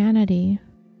of humanity,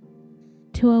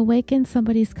 to awaken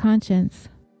somebody's conscience.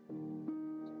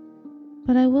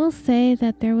 But I will say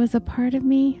that there was a part of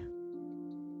me,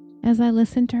 as I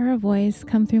listened to her voice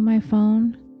come through my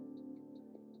phone,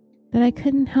 that I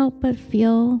couldn't help but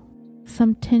feel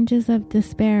some tinges of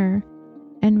despair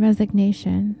and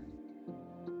resignation.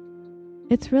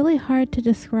 It's really hard to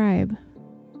describe.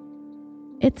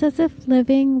 It's as if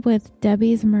living with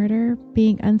Debbie's murder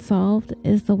being unsolved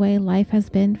is the way life has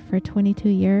been for 22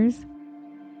 years.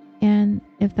 And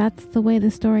if that's the way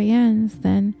the story ends,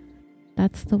 then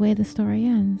that's the way the story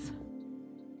ends.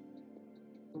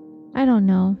 I don't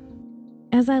know.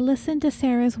 As I listened to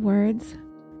Sarah's words,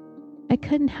 I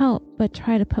couldn't help but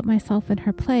try to put myself in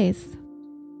her place.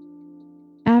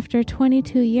 After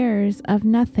 22 years of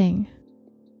nothing,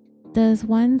 does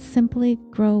one simply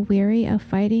grow weary of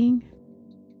fighting,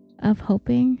 of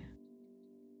hoping?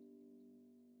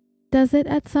 Does it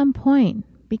at some point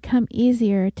become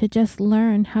easier to just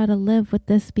learn how to live with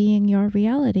this being your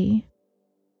reality?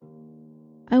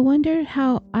 I wondered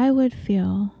how I would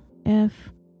feel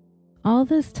if all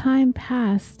this time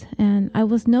passed and I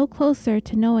was no closer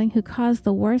to knowing who caused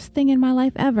the worst thing in my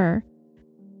life ever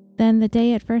than the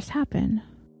day it first happened.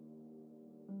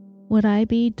 Would I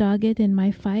be dogged in my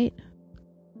fight?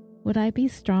 Would I be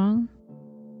strong?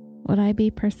 Would I be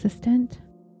persistent?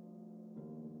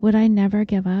 Would I never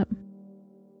give up?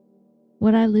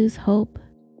 Would I lose hope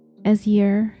as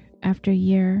year after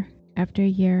year after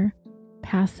year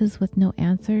passes with no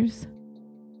answers?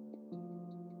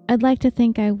 I'd like to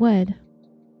think I would,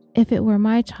 if it were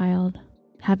my child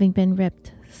having been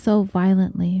ripped so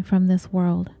violently from this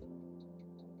world.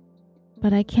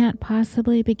 But I can't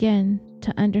possibly begin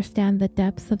to understand the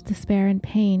depths of despair and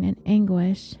pain and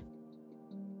anguish.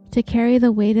 To carry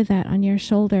the weight of that on your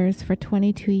shoulders for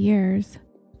 22 years.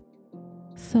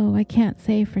 So I can't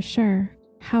say for sure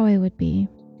how I would be.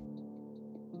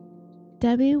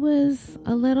 Debbie was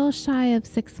a little shy of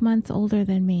 6 months older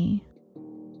than me.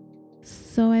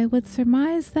 So I would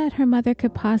surmise that her mother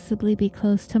could possibly be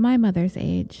close to my mother's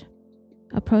age,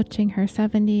 approaching her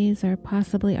 70s or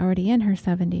possibly already in her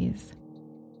 70s.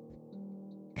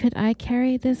 Could I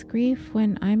carry this grief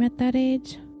when I'm at that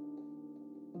age?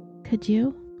 Could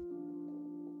you?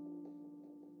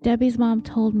 Debbie's mom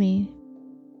told me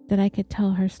that I could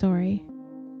tell her story,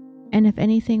 and if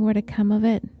anything were to come of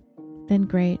it, then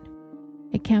great.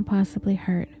 It can't possibly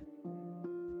hurt.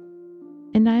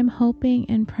 And I'm hoping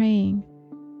and praying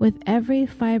with every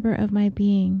fiber of my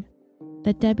being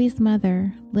that Debbie's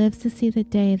mother lives to see the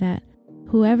day that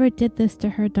whoever did this to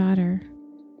her daughter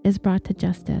is brought to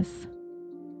justice.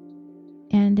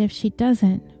 And if she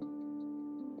doesn't,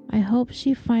 I hope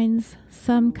she finds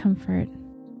some comfort,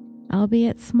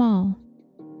 albeit small,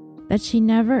 that she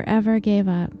never ever gave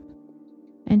up,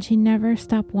 and she never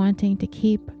stopped wanting to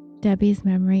keep Debbie's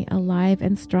memory alive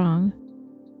and strong,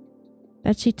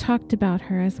 that she talked about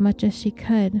her as much as she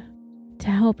could to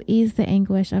help ease the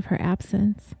anguish of her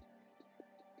absence,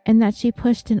 and that she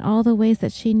pushed in all the ways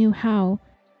that she knew how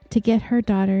to get her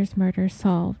daughter's murder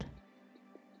solved.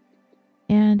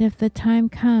 And if the time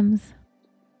comes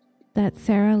that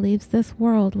Sarah leaves this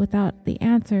world without the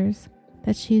answers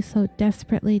that she so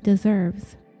desperately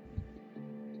deserves,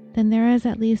 then there is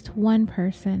at least one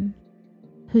person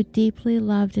who deeply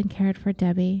loved and cared for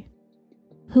Debbie,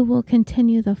 who will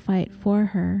continue the fight for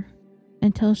her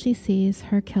until she sees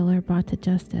her killer brought to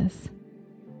justice.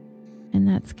 And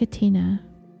that's Katina.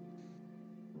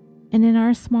 And in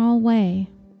our small way,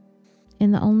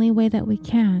 in the only way that we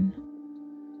can,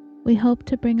 we hope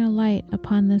to bring a light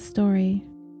upon this story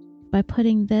by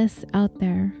putting this out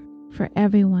there for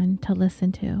everyone to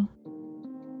listen to.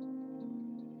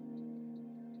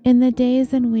 In the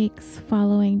days and weeks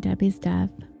following Debbie's death,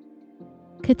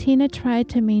 Katina tried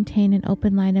to maintain an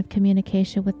open line of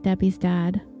communication with Debbie's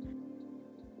dad.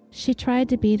 She tried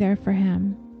to be there for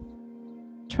him,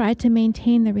 tried to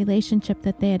maintain the relationship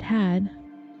that they had had.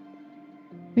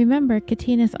 Remember,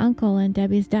 Katina's uncle and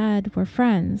Debbie's dad were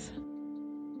friends.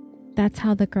 That's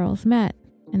how the girls met,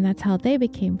 and that's how they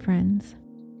became friends.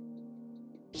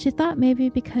 She thought maybe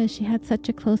because she had such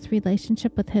a close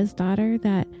relationship with his daughter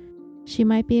that she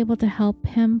might be able to help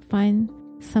him find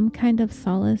some kind of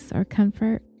solace or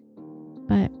comfort,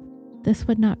 but this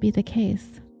would not be the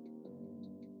case.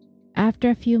 After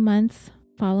a few months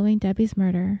following Debbie's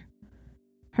murder,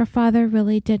 her father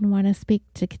really didn't want to speak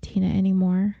to Katina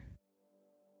anymore.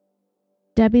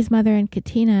 Debbie's mother and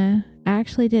Katina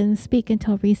actually didn't speak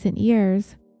until recent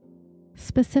years,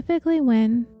 specifically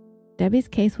when Debbie's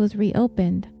case was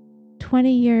reopened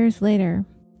 20 years later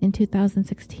in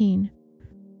 2016,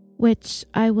 which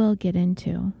I will get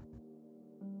into.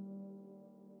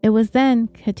 It was then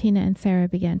Katina and Sarah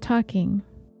began talking.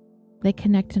 They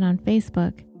connected on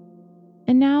Facebook,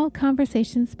 and now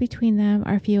conversations between them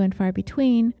are few and far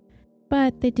between,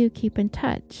 but they do keep in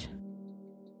touch.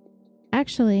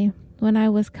 Actually, when I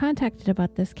was contacted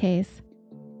about this case,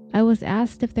 I was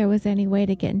asked if there was any way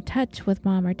to get in touch with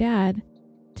mom or dad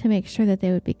to make sure that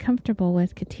they would be comfortable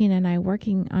with Katina and I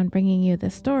working on bringing you the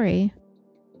story.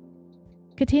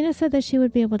 Katina said that she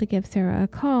would be able to give Sarah a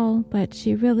call, but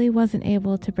she really wasn't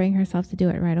able to bring herself to do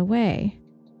it right away.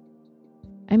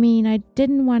 I mean, I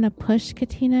didn't want to push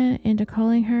Katina into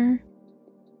calling her,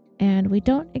 and we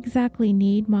don't exactly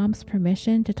need mom's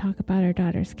permission to talk about our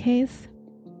daughter's case.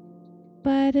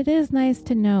 But it is nice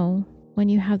to know when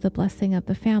you have the blessing of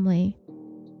the family,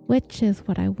 which is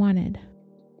what I wanted.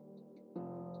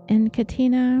 And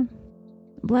Katina,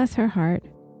 bless her heart,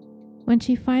 when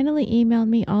she finally emailed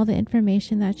me all the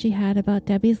information that she had about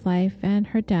Debbie's life and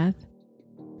her death,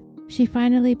 she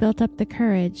finally built up the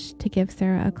courage to give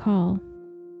Sarah a call,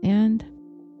 and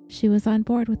she was on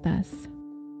board with us.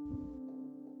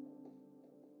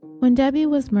 When Debbie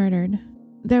was murdered,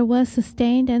 there was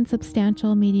sustained and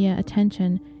substantial media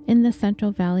attention in the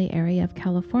Central Valley area of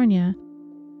California,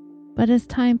 but as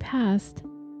time passed,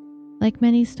 like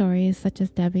many stories such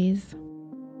as Debbie's,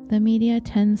 the media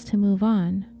tends to move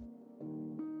on.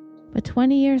 But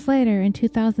 20 years later, in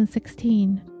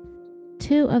 2016,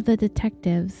 two of the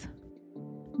detectives,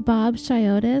 Bob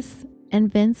Chiotis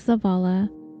and Vince Zavala,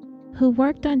 who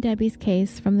worked on Debbie's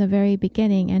case from the very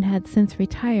beginning and had since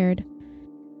retired,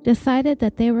 decided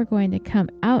that they were going to come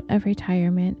out of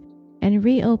retirement and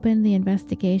reopen the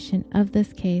investigation of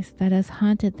this case that has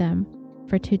haunted them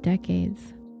for 2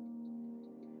 decades.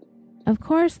 Of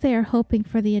course, they are hoping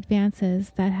for the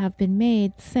advances that have been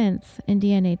made since in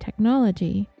DNA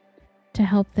technology to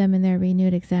help them in their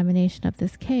renewed examination of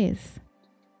this case.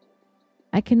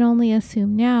 I can only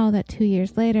assume now that 2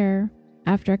 years later,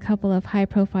 after a couple of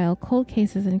high-profile cold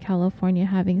cases in California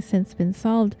having since been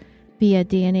solved via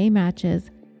DNA matches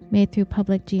made through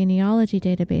public genealogy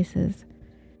databases,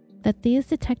 that these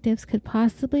detectives could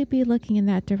possibly be looking in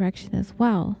that direction as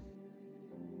well.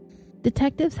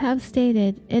 Detectives have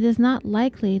stated it is not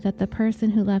likely that the person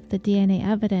who left the DNA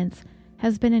evidence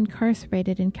has been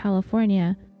incarcerated in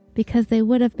California because they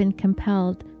would have been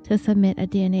compelled to submit a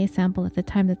DNA sample at the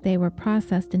time that they were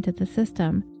processed into the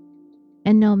system,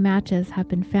 and no matches have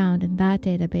been found in that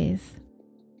database.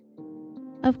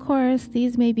 Of course,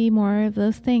 these may be more of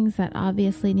those things that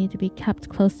obviously need to be kept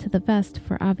close to the vest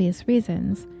for obvious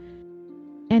reasons.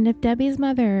 And if Debbie's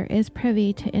mother is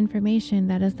privy to information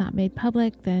that is not made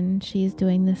public, then she's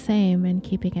doing the same and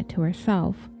keeping it to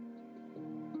herself.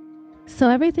 So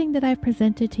everything that I've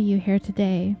presented to you here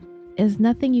today is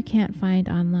nothing you can't find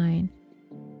online.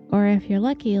 Or if you're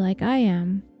lucky, like I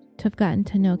am, to have gotten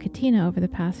to know Katina over the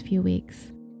past few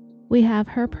weeks, we have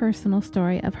her personal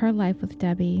story of her life with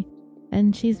Debbie,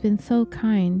 and she's been so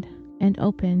kind and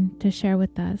open to share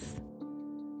with us,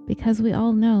 because we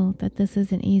all know that this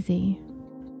isn't easy,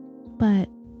 but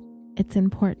it's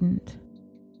important.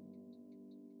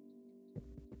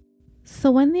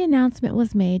 So when the announcement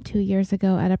was made 2 years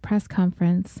ago at a press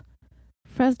conference,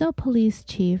 Fresno Police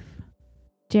Chief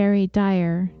Jerry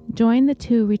Dyer joined the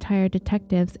 2 retired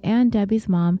detectives and Debbie's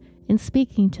mom in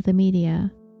speaking to the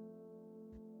media.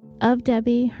 Of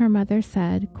Debbie, her mother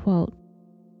said, quote,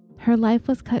 "Her life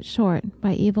was cut short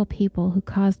by evil people who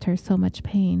caused her so much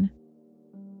pain.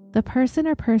 The person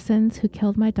or persons who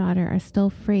killed my daughter are still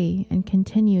free and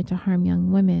continue to harm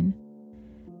young women.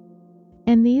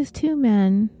 And these 2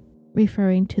 men,"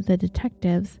 referring to the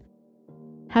detectives,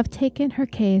 "have taken her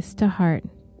case to heart,"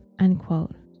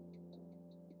 unquote.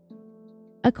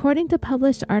 According to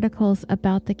published articles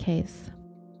about the case,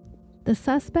 the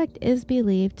suspect is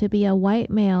believed to be a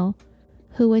white male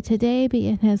who would today be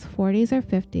in his 40s or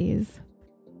 50s.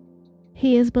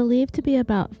 He is believed to be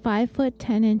about 5 foot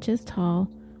 10 inches tall,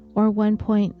 or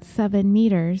 1.7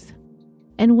 meters,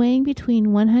 and weighing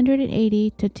between 180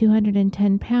 to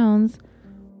 210 pounds,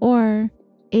 or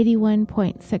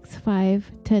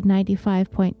 81.65 to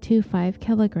 95.25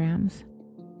 kilograms.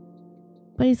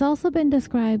 But he's also been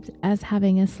described as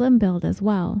having a slim build as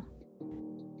well.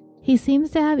 He seems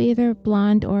to have either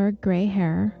blonde or gray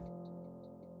hair.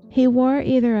 He wore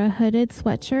either a hooded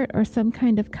sweatshirt or some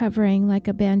kind of covering like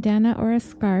a bandana or a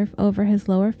scarf over his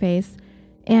lower face,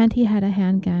 and he had a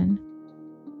handgun.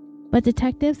 But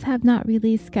detectives have not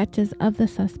released sketches of the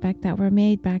suspect that were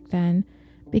made back then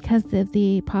because of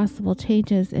the possible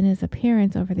changes in his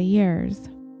appearance over the years.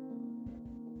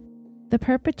 The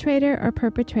perpetrator or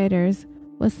perpetrators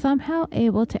was somehow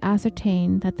able to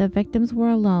ascertain that the victims were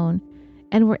alone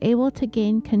and were able to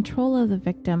gain control of the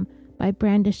victim by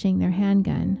brandishing their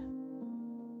handgun.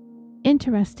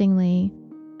 Interestingly,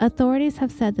 authorities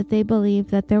have said that they believe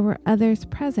that there were others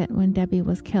present when Debbie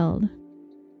was killed.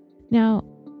 Now,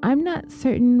 I'm not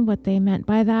certain what they meant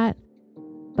by that,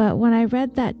 but when I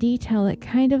read that detail, it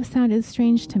kind of sounded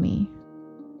strange to me.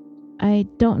 I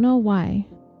don't know why.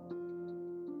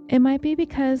 It might be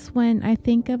because when I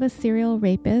think of a serial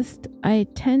rapist, I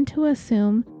tend to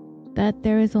assume that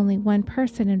there is only one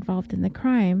person involved in the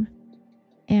crime.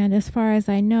 And as far as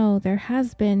I know, there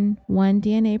has been one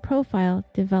DNA profile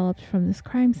developed from this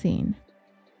crime scene.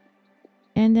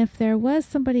 And if there was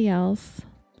somebody else,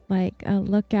 like a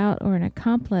lookout or an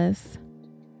accomplice,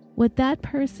 would that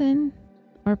person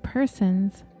or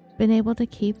persons been able to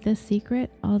keep this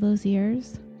secret all those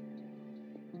years?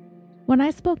 When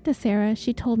I spoke to Sarah,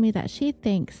 she told me that she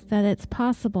thinks that it's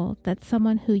possible that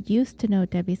someone who used to know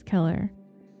Debbie's killer,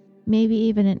 maybe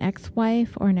even an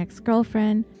ex-wife or an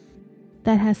ex-girlfriend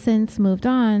that has since moved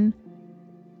on,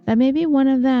 that maybe one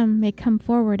of them may come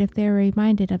forward if they are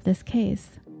reminded of this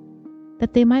case,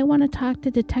 that they might want to talk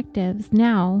to detectives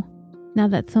now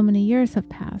that so many years have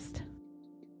passed,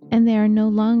 and they are no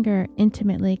longer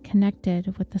intimately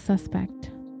connected with the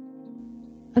suspect.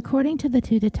 According to the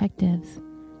two detectives,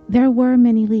 there were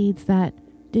many leads that,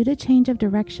 due to change of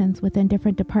directions within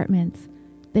different departments,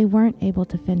 they weren't able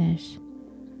to finish.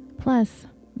 Plus,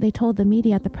 they told the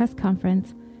media at the press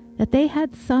conference that they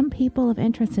had some people of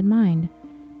interest in mind,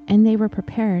 and they were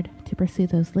prepared to pursue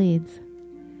those leads.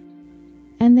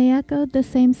 And they echoed the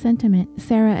same sentiment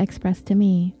Sarah expressed to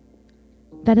me,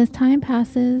 that as time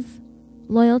passes,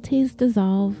 loyalties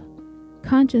dissolve,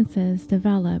 consciences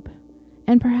develop,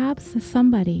 and perhaps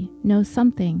somebody knows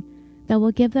something that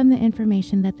will give them the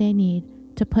information that they need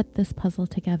to put this puzzle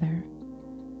together.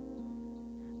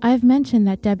 I've mentioned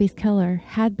that Debbie's killer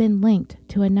had been linked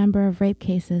to a number of rape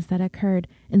cases that occurred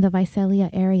in the Visalia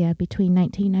area between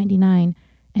 1999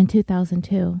 and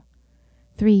 2002,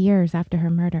 3 years after her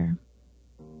murder.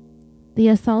 The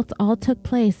assaults all took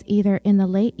place either in the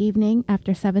late evening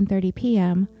after 7:30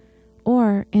 p.m.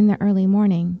 or in the early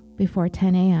morning before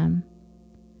 10 a.m.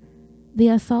 The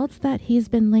assaults that he's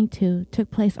been linked to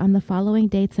took place on the following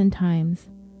dates and times.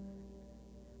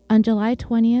 On July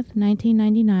 20th,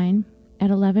 1999 at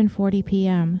 11:40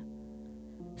 p.m.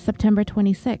 September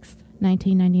 26th,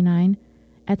 1999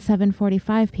 at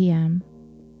 7:45 p.m.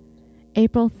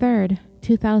 April 3rd,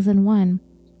 2001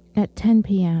 at 10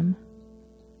 p.m.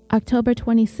 October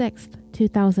 26th,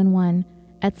 2001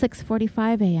 at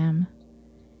 6:45 a.m.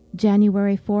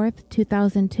 January 4th,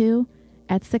 2002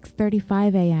 at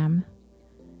 6:35 a.m.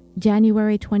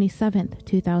 January 27th,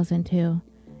 2002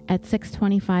 at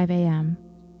 6:25 a.m.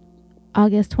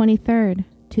 August 23rd,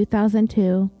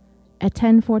 2002 at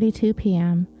 10:42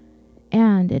 p.m.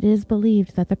 And it is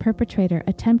believed that the perpetrator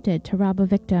attempted to rob a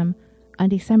victim on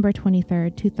December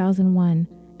 23rd, 2001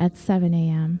 at 7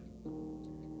 a.m.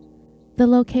 The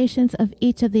locations of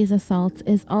each of these assaults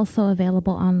is also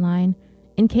available online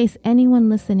in case anyone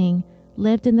listening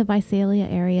lived in the Visalia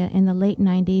area in the late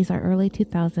 90s or early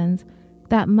 2000s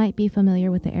that might be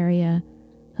familiar with the area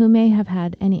who may have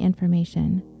had any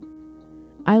information.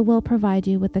 I will provide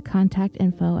you with the contact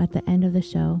info at the end of the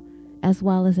show, as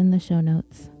well as in the show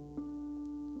notes.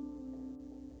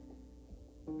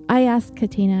 I asked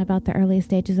Katina about the early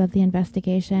stages of the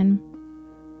investigation.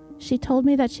 She told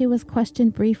me that she was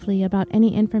questioned briefly about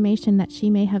any information that she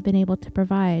may have been able to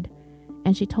provide,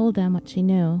 and she told them what she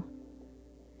knew.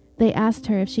 They asked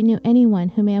her if she knew anyone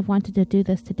who may have wanted to do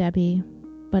this to Debbie,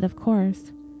 but of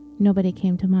course, nobody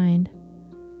came to mind.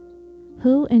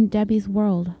 Who in Debbie's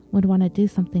world would want to do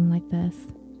something like this?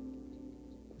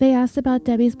 They asked about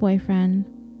Debbie's boyfriend,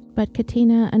 but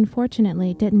Katina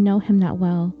unfortunately didn't know him that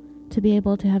well to be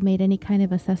able to have made any kind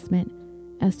of assessment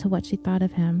as to what she thought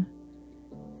of him.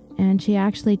 And she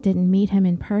actually didn't meet him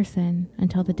in person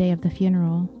until the day of the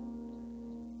funeral.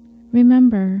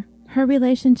 Remember, her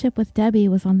relationship with Debbie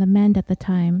was on the mend at the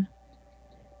time.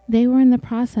 They were in the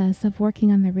process of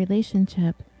working on their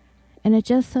relationship, and it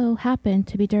just so happened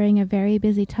to be during a very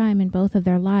busy time in both of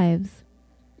their lives.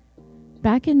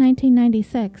 Back in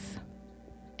 1996,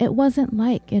 it wasn't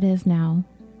like it is now.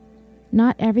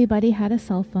 Not everybody had a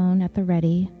cell phone at the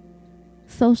ready.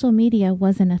 Social media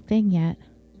wasn't a thing yet.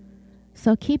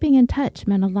 So keeping in touch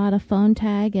meant a lot of phone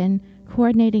tag and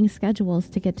coordinating schedules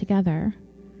to get together.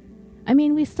 I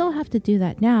mean, we still have to do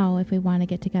that now if we want to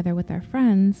get together with our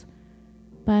friends,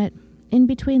 but in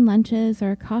between lunches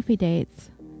or coffee dates,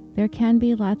 there can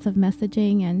be lots of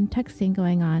messaging and texting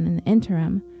going on in the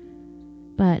interim,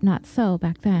 but not so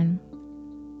back then.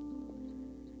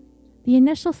 The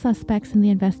initial suspects in the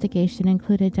investigation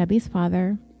included Debbie's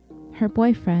father, her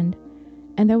boyfriend,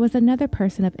 and there was another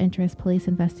person of interest police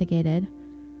investigated,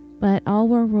 but all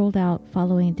were ruled out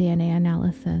following DNA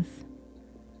analysis.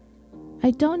 I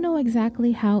don't know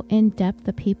exactly how in-depth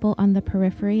the people on the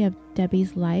periphery of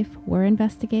Debbie's life were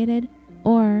investigated,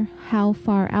 or how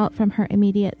far out from her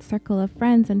immediate circle of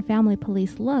friends and family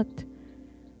police looked,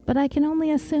 but I can only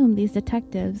assume these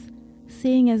detectives,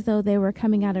 seeing as though they were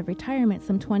coming out of retirement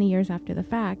some 20 years after the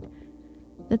fact,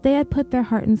 that they had put their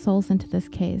heart and souls into this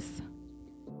case.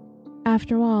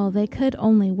 After all, they could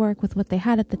only work with what they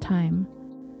had at the time.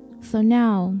 So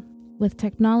now, with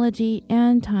technology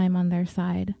and time on their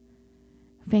side,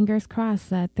 fingers crossed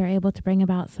that they're able to bring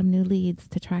about some new leads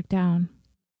to track down.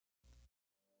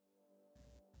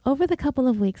 Over the couple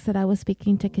of weeks that I was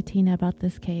speaking to Katina about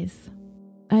this case,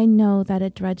 I know that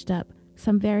it dredged up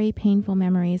some very painful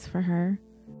memories for her.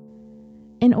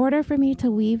 In order for me to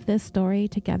weave this story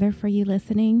together for you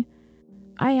listening,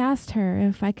 I asked her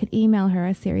if I could email her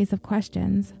a series of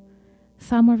questions.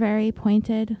 Some were very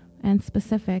pointed and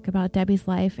specific about Debbie's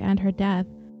life and her death,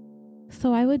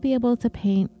 so I would be able to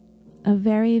paint a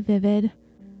very vivid,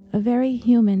 a very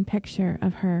human picture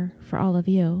of her for all of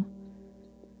you.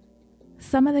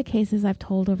 Some of the cases I've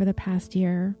told over the past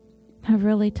year have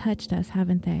really touched us,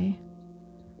 haven't they?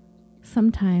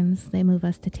 Sometimes they move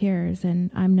us to tears, and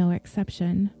I'm no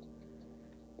exception.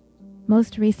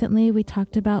 Most recently, we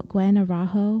talked about Gwen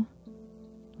Araujo.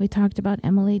 We talked about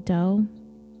Emily Doe.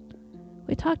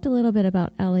 We talked a little bit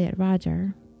about Elliot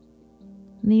Rodger.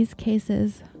 In these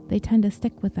cases, they tend to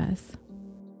stick with us.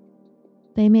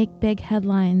 They make big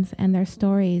headlines, and their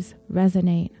stories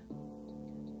resonate.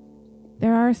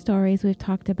 There are stories we've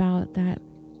talked about that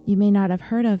you may not have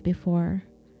heard of before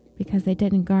because they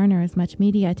didn't garner as much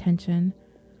media attention,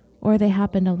 or they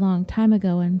happened a long time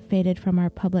ago and faded from our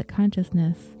public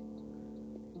consciousness.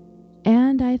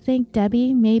 And I think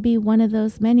Debbie may be one of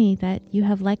those many that you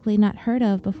have likely not heard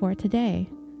of before today.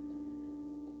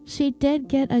 She did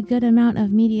get a good amount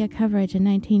of media coverage in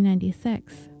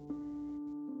 1996,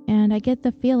 and I get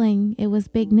the feeling it was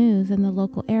big news in the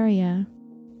local area.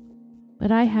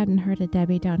 But I hadn't heard of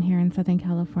Debbie down here in Southern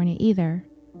California either.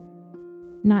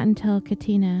 Not until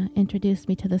Katina introduced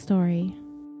me to the story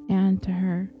and to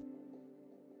her.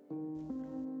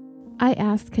 I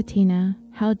asked Katina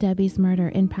how Debbie's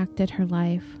murder impacted her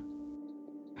life.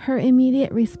 Her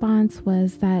immediate response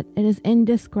was that it is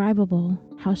indescribable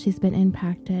how she's been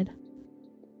impacted.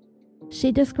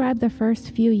 She described the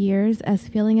first few years as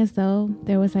feeling as though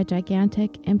there was a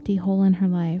gigantic empty hole in her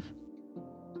life.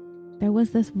 There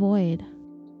was this void.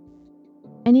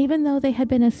 And even though they had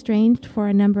been estranged for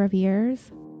a number of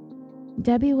years,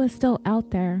 Debbie was still out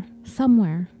there,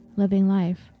 somewhere, living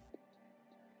life.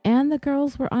 And the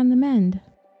girls were on the mend.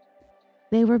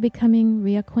 They were becoming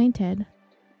reacquainted.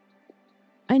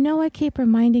 I know I keep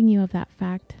reminding you of that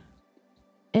fact.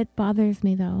 It bothers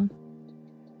me, though.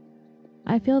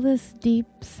 I feel this deep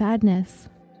sadness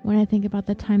when I think about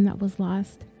the time that was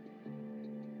lost.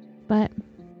 But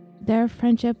their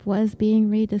friendship was being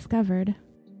rediscovered.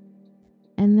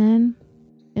 And then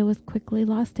it was quickly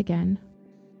lost again.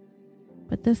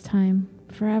 But this time,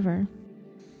 forever.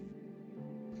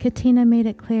 Katina made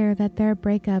it clear that their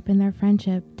breakup and their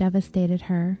friendship devastated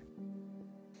her.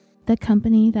 The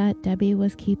company that Debbie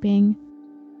was keeping,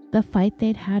 the fight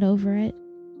they'd had over it,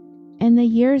 and the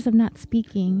years of not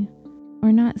speaking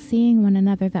or not seeing one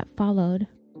another that followed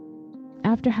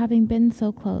after having been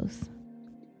so close.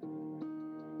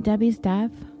 Debbie's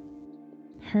death,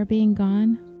 her being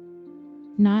gone,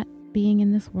 not being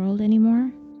in this world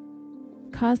anymore,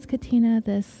 caused Katina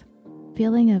this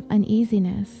feeling of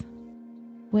uneasiness,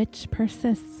 which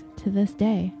persists to this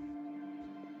day.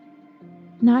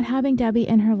 Not having Debbie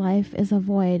in her life is a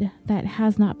void that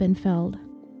has not been filled,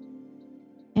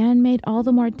 and made all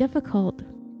the more difficult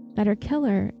that her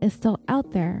killer is still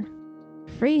out there,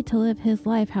 free to live his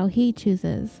life how he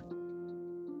chooses.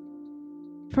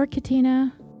 For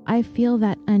Katina, I feel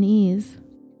that unease,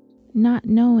 not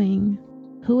knowing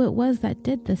who it was that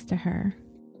did this to her.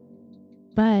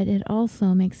 But it also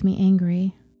makes me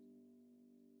angry.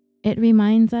 It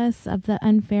reminds us of the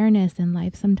unfairness in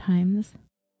life sometimes.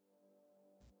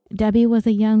 Debbie was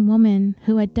a young woman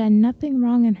who had done nothing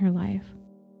wrong in her life.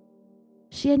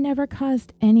 She had never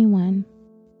caused anyone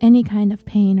any kind of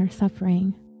pain or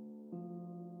suffering.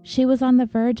 She was on the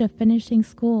verge of finishing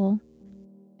school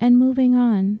and moving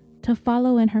on to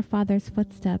follow in her father's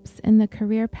footsteps in the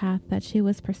career path that she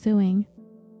was pursuing.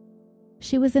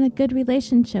 She was in a good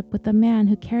relationship with a man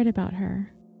who cared about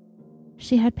her.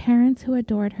 She had parents who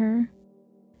adored her,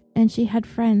 and she had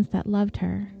friends that loved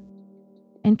her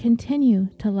and continue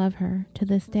to love her to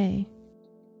this day.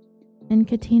 And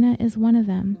Katina is one of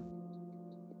them.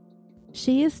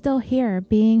 She is still here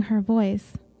being her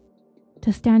voice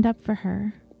to stand up for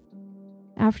her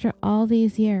after all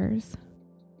these years,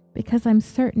 because I'm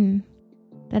certain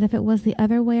that if it was the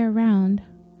other way around,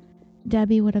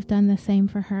 Debbie would have done the same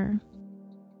for her.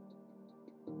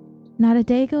 Not a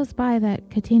day goes by that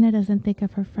Katina doesn't think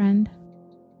of her friend.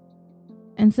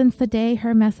 And since the day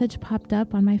her message popped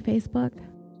up on my Facebook,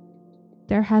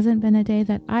 there hasn't been a day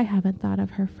that I haven't thought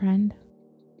of her friend,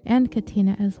 and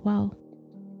Katina as well.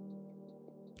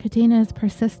 Katina is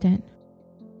persistent.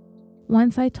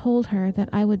 Once I told her that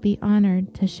I would be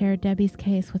honored to share Debbie's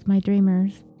case with my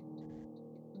dreamers.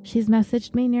 She's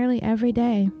messaged me nearly every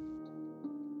day.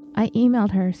 I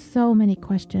emailed her so many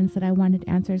questions that I wanted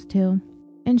answers to,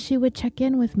 and she would check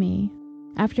in with me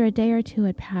after a day or two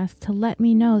had passed to let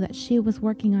me know that she was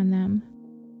working on them.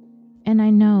 And I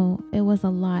know it was a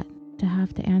lot to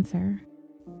have to answer.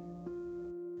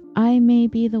 I may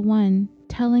be the one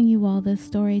telling you all this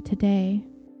story today,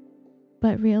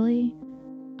 but really,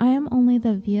 I am only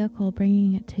the vehicle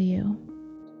bringing it to you.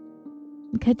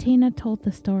 Katina told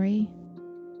the story.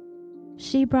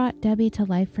 She brought Debbie to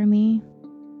life for me,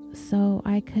 so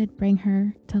I could bring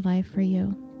her to life for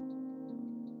you.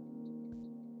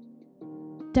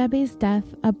 Debbie's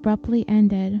death abruptly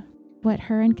ended what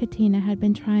her and Katina had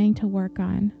been trying to work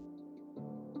on.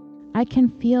 I can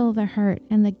feel the hurt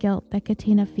and the guilt that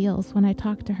Katina feels when I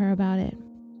talk to her about it.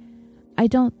 I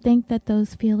don't think that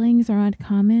those feelings are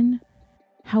uncommon.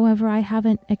 However, I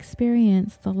haven't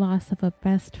experienced the loss of a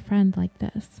best friend like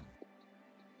this.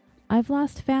 I've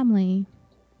lost family,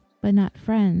 but not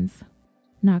friends,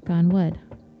 knock on wood.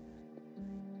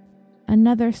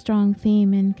 Another strong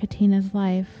theme in Katina's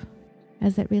life,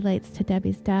 as it relates to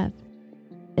Debbie's death,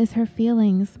 is her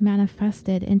feelings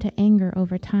manifested into anger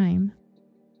over time.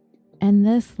 And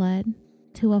this led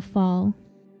to a fall,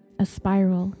 a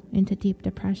spiral into deep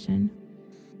depression.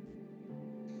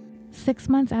 6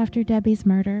 months after Debbie's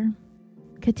murder,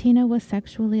 Katina was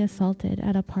sexually assaulted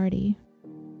at a party.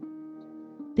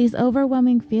 These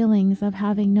overwhelming feelings of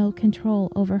having no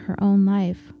control over her own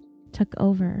life took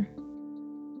over.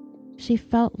 She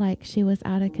felt like she was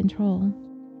out of control.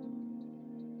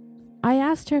 I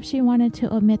asked her if she wanted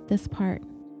to omit this part.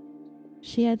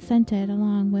 She had sent it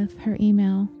along with her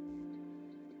email.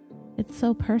 It's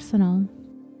so personal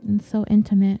and so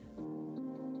intimate,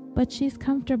 but she's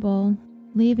comfortable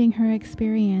leaving her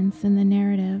experience in the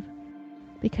narrative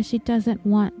because she doesn't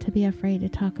want to be afraid to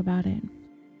talk about it.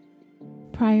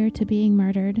 Prior to being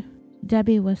murdered,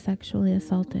 Debbie was sexually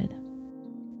assaulted,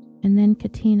 and then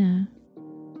Katina.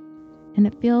 And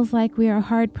it feels like we are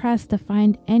hard-pressed to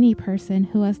find any person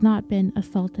who has not been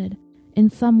assaulted in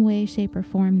some way, shape, or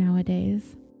form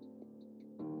nowadays.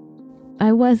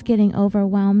 I was getting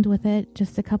overwhelmed with it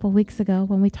just a couple weeks ago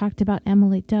when we talked about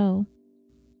Emily Doe.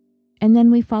 And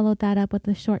then we followed that up with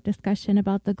a short discussion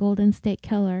about the Golden State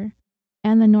Killer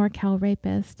and the NorCal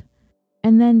rapist,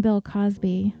 and then Bill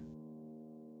Cosby.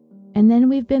 And then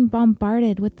we've been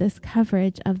bombarded with this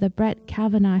coverage of the Brett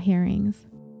Kavanaugh hearings.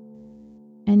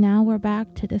 And now we're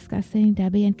back to discussing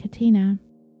Debbie and Katina.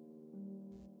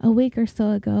 A week or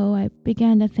so ago, I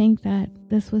began to think that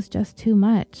this was just too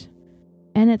much.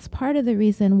 And it's part of the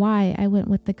reason why I went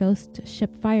with the ghost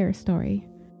ship fire story,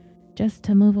 just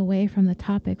to move away from the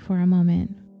topic for a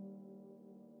moment.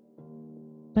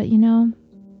 But you know,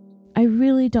 I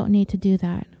really don't need to do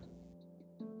that.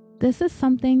 This is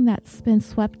something that's been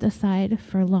swept aside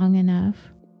for long enough.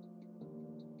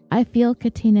 I feel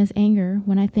Katina's anger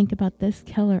when I think about this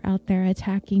killer out there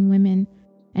attacking women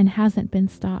and hasn't been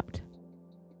stopped.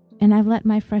 And I've let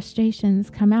my frustrations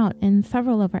come out in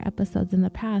several of our episodes in the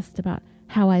past about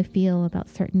how I feel about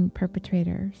certain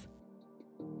perpetrators.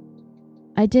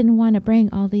 I didn't want to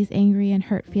bring all these angry and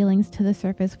hurt feelings to the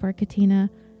surface for Katina,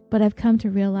 but I've come to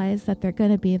realize that they're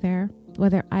going to be there,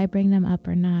 whether I bring them up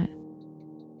or not.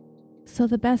 So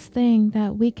the best thing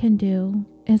that we can do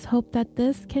is hope that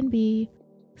this can be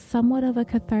somewhat of a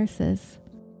catharsis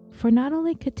for not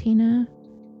only Katina,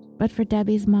 but for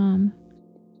Debbie's mom,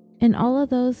 and all of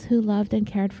those who loved and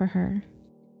cared for her,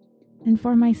 and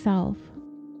for myself,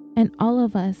 and all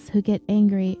of us who get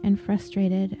angry and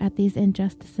frustrated at these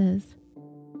injustices.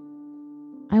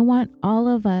 I want all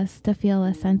of us to feel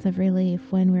a sense of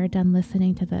relief when we're done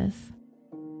listening to this.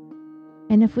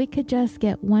 And if we could just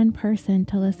get one person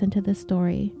to listen to the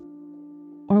story,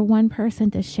 or one person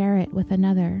to share it with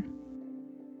another,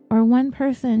 or one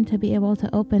person to be able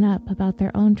to open up about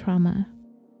their own trauma,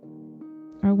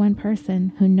 or one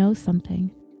person who knows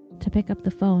something to pick up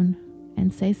the phone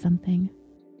and say something,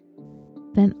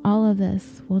 then all of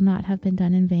this will not have been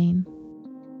done in vain.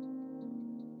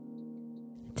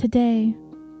 Today,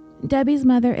 Debbie's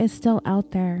mother is still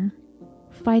out there,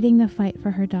 fighting the fight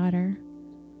for her daughter,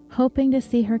 hoping to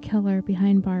see her killer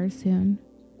behind bars soon.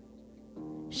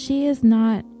 She is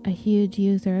not a huge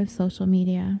user of social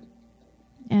media,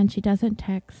 and she doesn't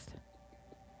text.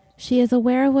 She is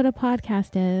aware of what a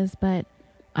podcast is, but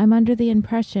I'm under the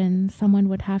impression someone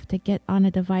would have to get on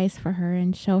a device for her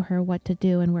and show her what to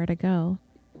do and where to go.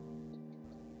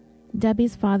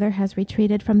 Debbie's father has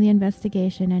retreated from the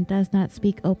investigation and does not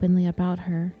speak openly about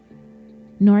her,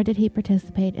 nor did he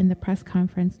participate in the press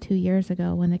conference 2 years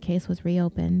ago when the case was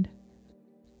reopened.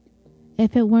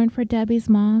 If it weren't for Debbie's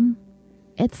mom,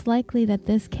 it's likely that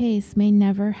this case may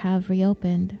never have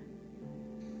reopened.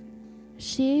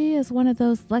 She is one of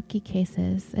those lucky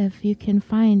cases, if you can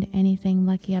find anything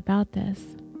lucky about this.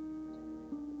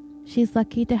 She's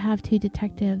lucky to have two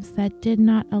detectives that did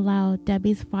not allow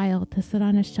Debbie's file to sit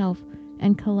on a shelf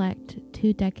and collect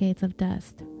 2 decades of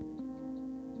dust.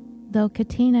 Though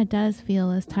Katina does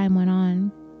feel as time went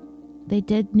on, they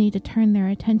did need to turn their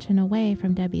attention away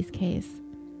from Debbie's case.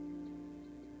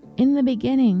 In the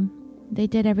beginning, they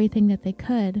did everything that they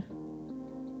could,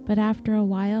 but after a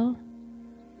while,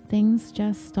 things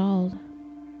just stalled.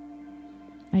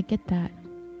 I get that.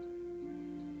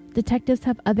 Detectives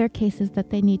have other cases that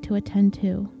they need to attend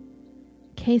to,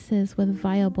 cases with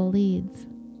viable leads.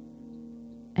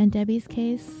 And Debbie's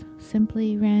case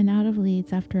simply ran out of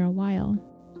leads after a while.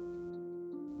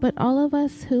 But all of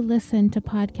us who listen to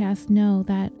podcasts know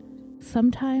that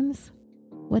sometimes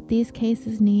what these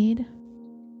cases need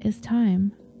is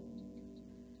time.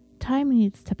 Time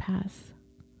needs to pass.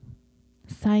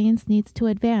 Science needs to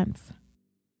advance.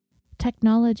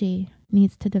 Technology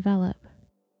needs to develop.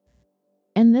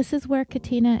 And this is where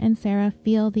Katina and Sarah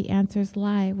feel the answers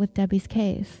lie with Debbie's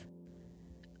case.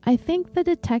 I think the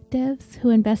detectives who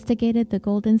investigated the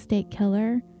Golden State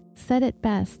Killer said it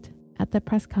best at the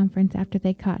press conference after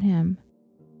they caught him.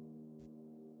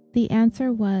 The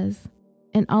answer was,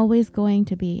 and always going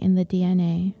to be, in the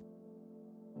DNA.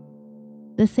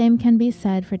 The same can be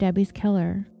said for Debbie's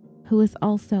killer, who is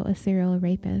also a serial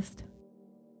rapist.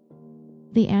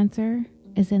 The answer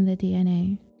is in the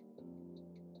DNA.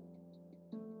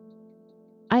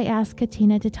 I asked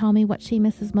Katina to tell me what she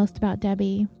misses most about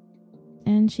Debbie,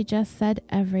 and she just said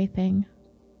everything.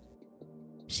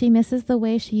 She misses the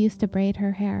way she used to braid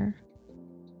her hair.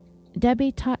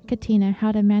 Debbie taught Katina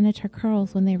how to manage her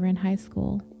curls when they were in high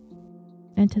school,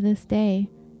 and to this day,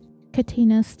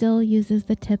 Katina still uses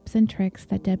the tips and tricks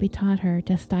that Debbie taught her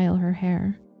to style her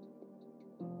hair.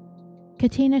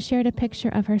 Katina shared a picture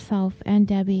of herself and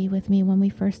Debbie with me when we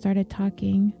first started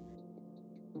talking,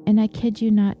 and I kid you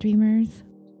not, dreamers,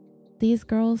 these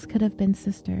girls could have been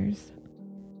sisters.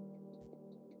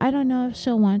 I don't know if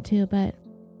she'll want to, but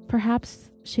perhaps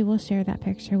she will share that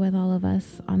picture with all of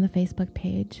us on the Facebook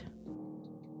page.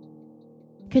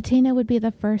 Katina would be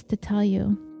the first to tell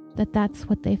you that that's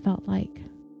what they felt like.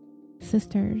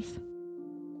 Sisters.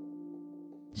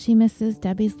 She misses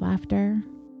Debbie's laughter,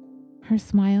 her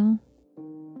smile,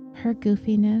 her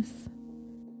goofiness,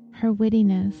 her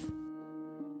wittiness.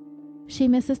 She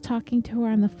misses talking to her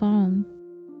on the phone.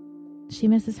 She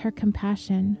misses her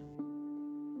compassion.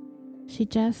 She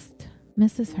just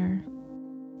misses her.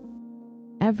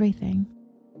 Everything.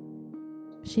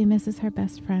 She misses her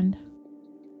best friend.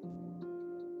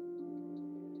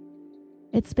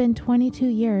 It's been 22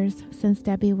 years since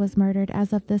Debbie was murdered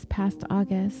as of this past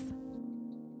August.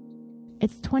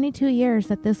 It's 22 years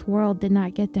that this world did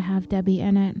not get to have Debbie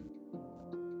in it.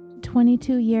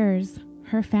 22 years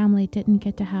her family didn't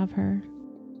get to have her.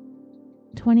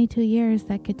 22 years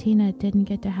that Katina didn't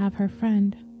get to have her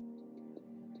friend.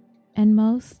 And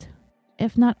most,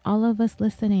 if not all of us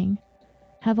listening,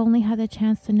 have only had the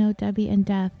chance to know Debbie in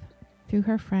death through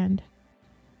her friend,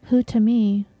 who to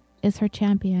me is her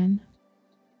champion.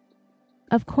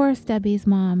 Of course, Debbie's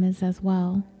mom is as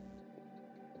well.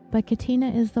 But Katina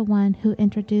is the one who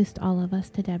introduced all of us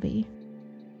to Debbie.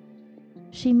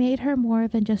 She made her more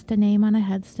than just a name on a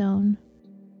headstone,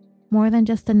 more than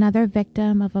just another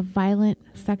victim of a violent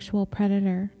sexual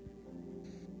predator.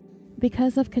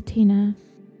 Because of Katina,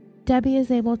 Debbie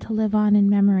is able to live on in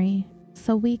memory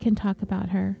so we can talk about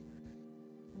her.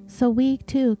 So we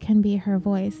too can be her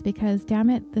voice because, damn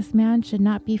it, this man should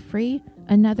not be free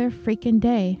another freaking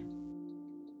day.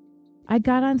 I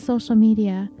got on social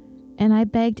media and I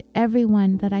begged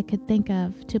everyone that I could think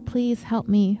of to please help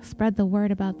me spread the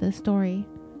word about this story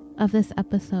of this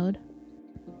episode.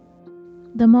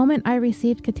 The moment I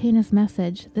received Katina's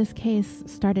message, this case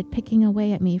started picking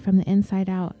away at me from the inside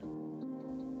out.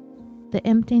 The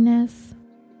emptiness,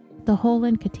 the hole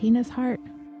in Katina's heart,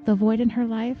 the void in her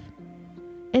life,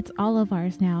 it's all of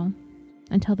ours now,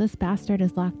 until this bastard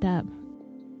is locked up.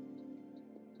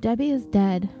 Debbie is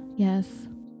dead, yes,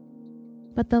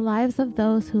 but the lives of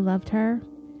those who loved her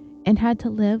and had to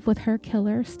live with her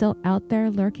killer still out there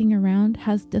lurking around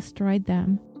has destroyed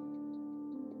them.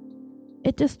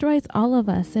 It destroys all of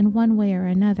us in one way or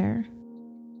another.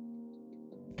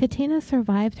 Katina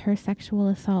survived her sexual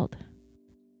assault.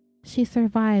 She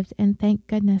survived, and thank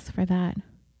goodness for that.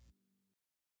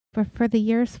 But for the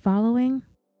years following,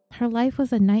 her life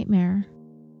was a nightmare.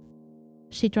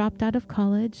 She dropped out of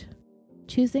college,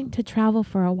 choosing to travel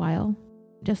for a while,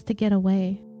 just to get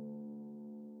away.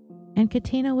 And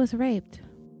Katina was raped,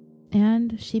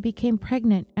 and she became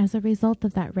pregnant as a result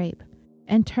of that rape,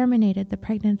 and terminated the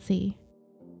pregnancy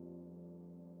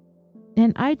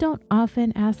And I don't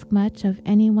often ask much of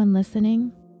anyone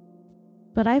listening,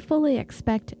 but I fully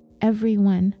expect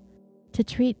everyone to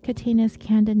treat Katina's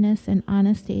candidness and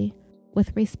honesty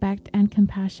with respect and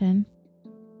compassion.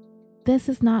 This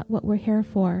is not what we're here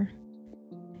for.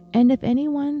 And if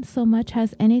anyone so much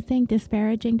has anything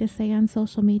disparaging to say on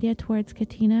social media towards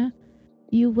Katina,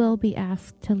 you will be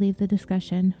asked to leave the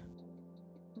discussion.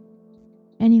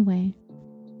 Anyway,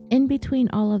 in between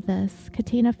all of this,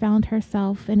 Katina found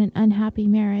herself in an unhappy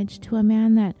marriage to a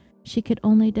man that she could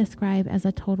only describe as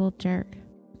a total jerk.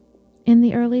 In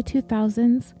the early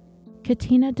 2000s,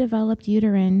 Katina developed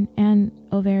uterine and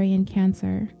ovarian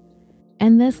cancer,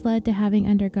 and this led to having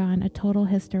undergone a total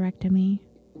hysterectomy.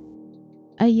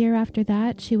 A year after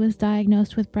that, she was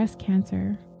diagnosed with breast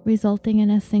cancer, resulting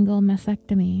in a single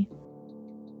mastectomy.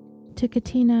 To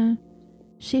Katina,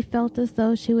 she felt as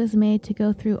though she was made to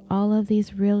go through all of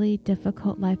these really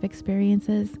difficult life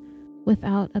experiences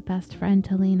without a best friend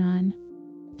to lean on,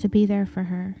 to be there for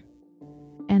her.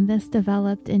 And this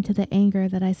developed into the anger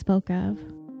that I spoke of.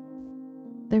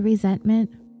 The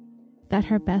resentment that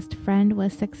her best friend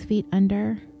was 6 feet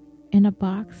under, in a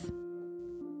box,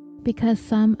 because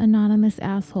some anonymous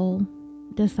asshole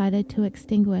decided to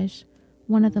extinguish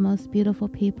one of the most beautiful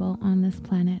people on this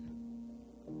planet.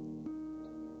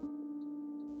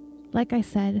 Like I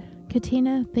said,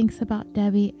 Katina thinks about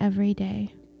Debbie every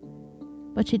day,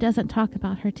 but she doesn't talk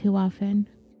about her too often.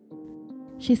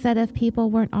 She said if people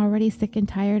weren't already sick and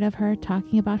tired of her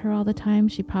talking about her all the time,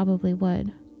 she probably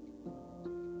would.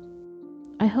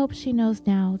 I hope she knows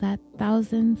now that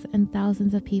thousands and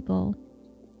thousands of people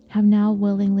have now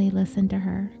willingly listened to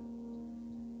her.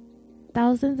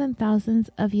 Thousands and thousands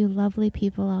of you lovely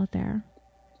people out there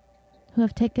who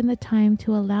have taken the time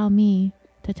to allow me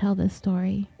to tell this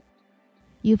story.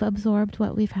 You've absorbed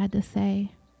what we've had to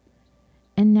say,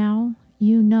 and now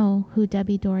you know who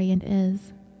Debbie Doriand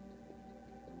is.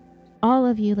 All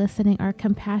of you listening are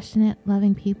compassionate,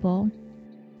 loving people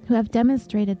who have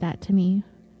demonstrated that to me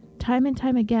time and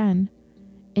time again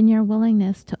in your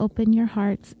willingness to open your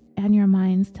hearts and your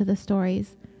minds to the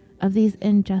stories of these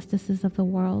injustices of the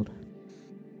world,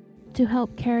 to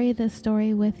help carry this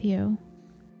story with you,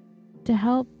 to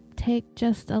help take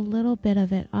just a little bit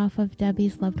of it off of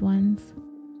Debbie's loved ones.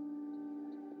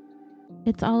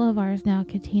 It's all of ours now,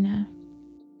 Katina.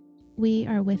 We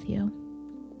are with you.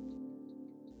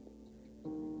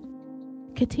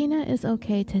 Katina is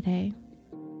okay today,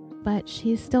 but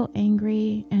she's still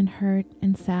angry and hurt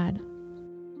and sad.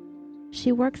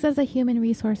 She works as a human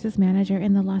resources manager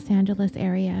in the Los Angeles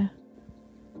area.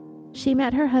 She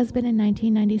met her husband in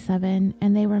 1997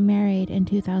 and they were married in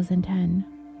 2010.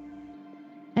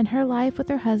 And her life with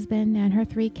her husband and her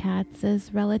 3 cats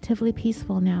is relatively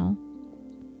peaceful now.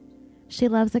 She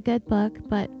loves a good book,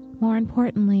 but more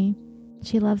importantly,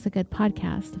 she loves a good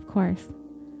podcast, of course.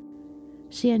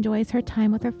 She enjoys her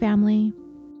time with her family,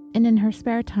 and in her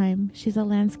spare time, she's a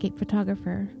landscape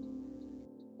photographer.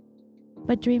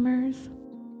 But dreamers,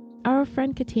 our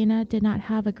friend Katina did not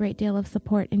have a great deal of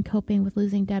support in coping with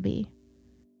losing Debbie.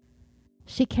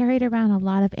 She carried around a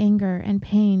lot of anger and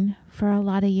pain for a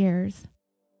lot of years.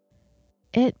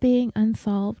 It being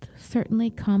unsolved certainly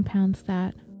compounds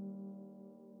that.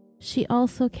 She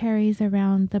also carries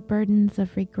around the burdens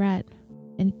of regret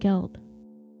and guilt.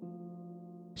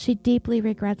 She deeply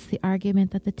regrets the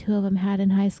argument that the two of them had in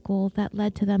high school that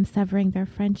led to them severing their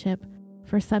friendship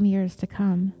for some years to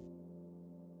come.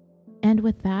 And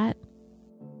with that,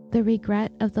 the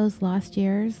regret of those lost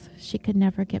years she could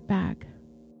never get back.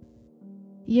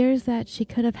 Years that she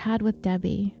could have had with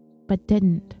Debbie, but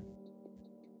didn't.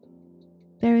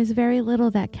 There is very little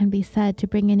that can be said to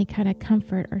bring any kind of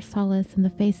comfort or solace in the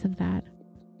face of that.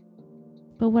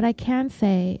 But what I can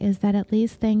say is that at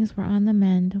least things were on the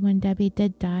mend when Debbie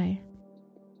did die.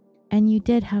 And you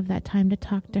did have that time to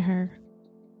talk to her,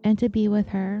 and to be with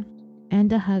her,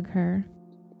 and to hug her.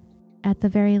 At the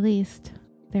very least,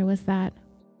 there was that.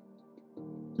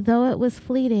 Though it was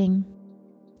fleeting,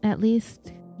 at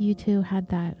least you two had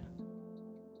that.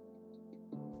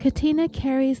 Katina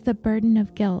carries the burden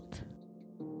of guilt.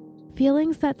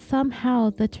 Feelings that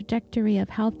somehow the trajectory of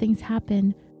how things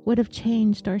happened would have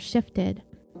changed or shifted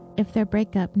if their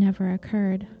breakup never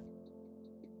occurred.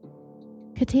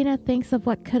 Katina thinks of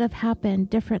what could have happened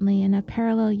differently in a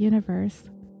parallel universe,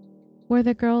 where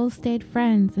the girls stayed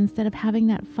friends instead of having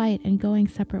that fight and going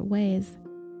separate ways.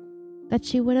 That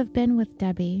she would have been with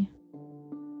Debbie.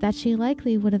 That she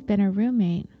likely would have been her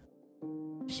roommate.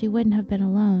 She wouldn't have been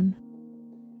alone.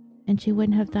 And she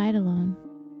wouldn't have died alone.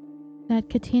 That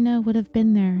Katina would have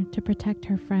been there to protect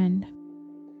her friend.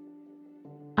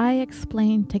 I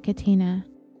explained to Katina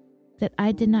that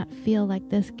I did not feel like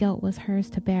this guilt was hers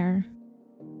to bear.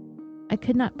 I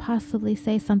could not possibly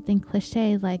say something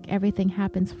cliche like everything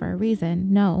happens for a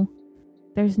reason. No,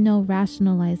 there's no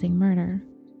rationalizing murder.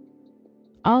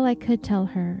 All I could tell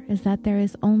her is that there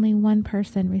is only one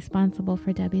person responsible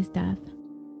for Debbie's death.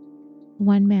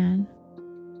 One man.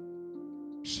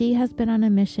 She has been on a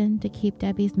mission to keep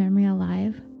Debbie's memory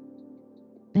alive,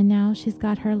 and now she's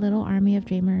got her little army of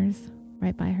dreamers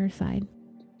right by her side.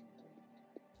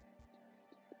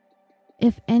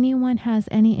 If anyone has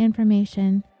any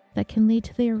information that can lead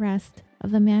to the arrest of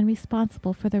the man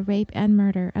responsible for the rape and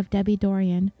murder of Debbie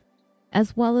Dorian,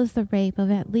 as well as the rape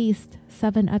of at least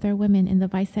 7 other women in the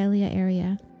Visalia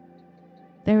area,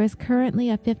 there is currently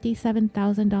a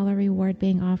 $57,000 reward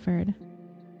being offered.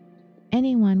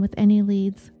 Anyone with any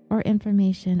leads or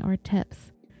information or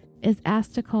tips is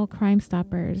asked to call Crime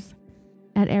Stoppers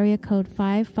at area code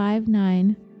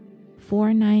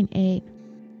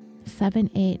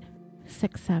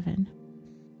 559-498-7867.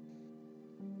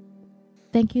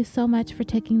 Thank you so much for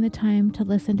taking the time to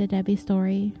listen to Debbie's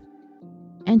story.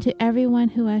 And to everyone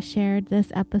who has shared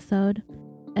this episode,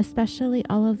 especially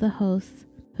all of the hosts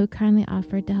who kindly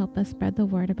offered to help us spread the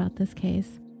word about this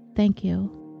case, thank you.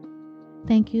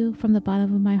 Thank you from the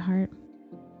bottom of my heart.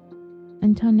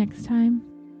 Until next time,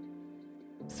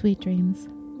 sweet dreams.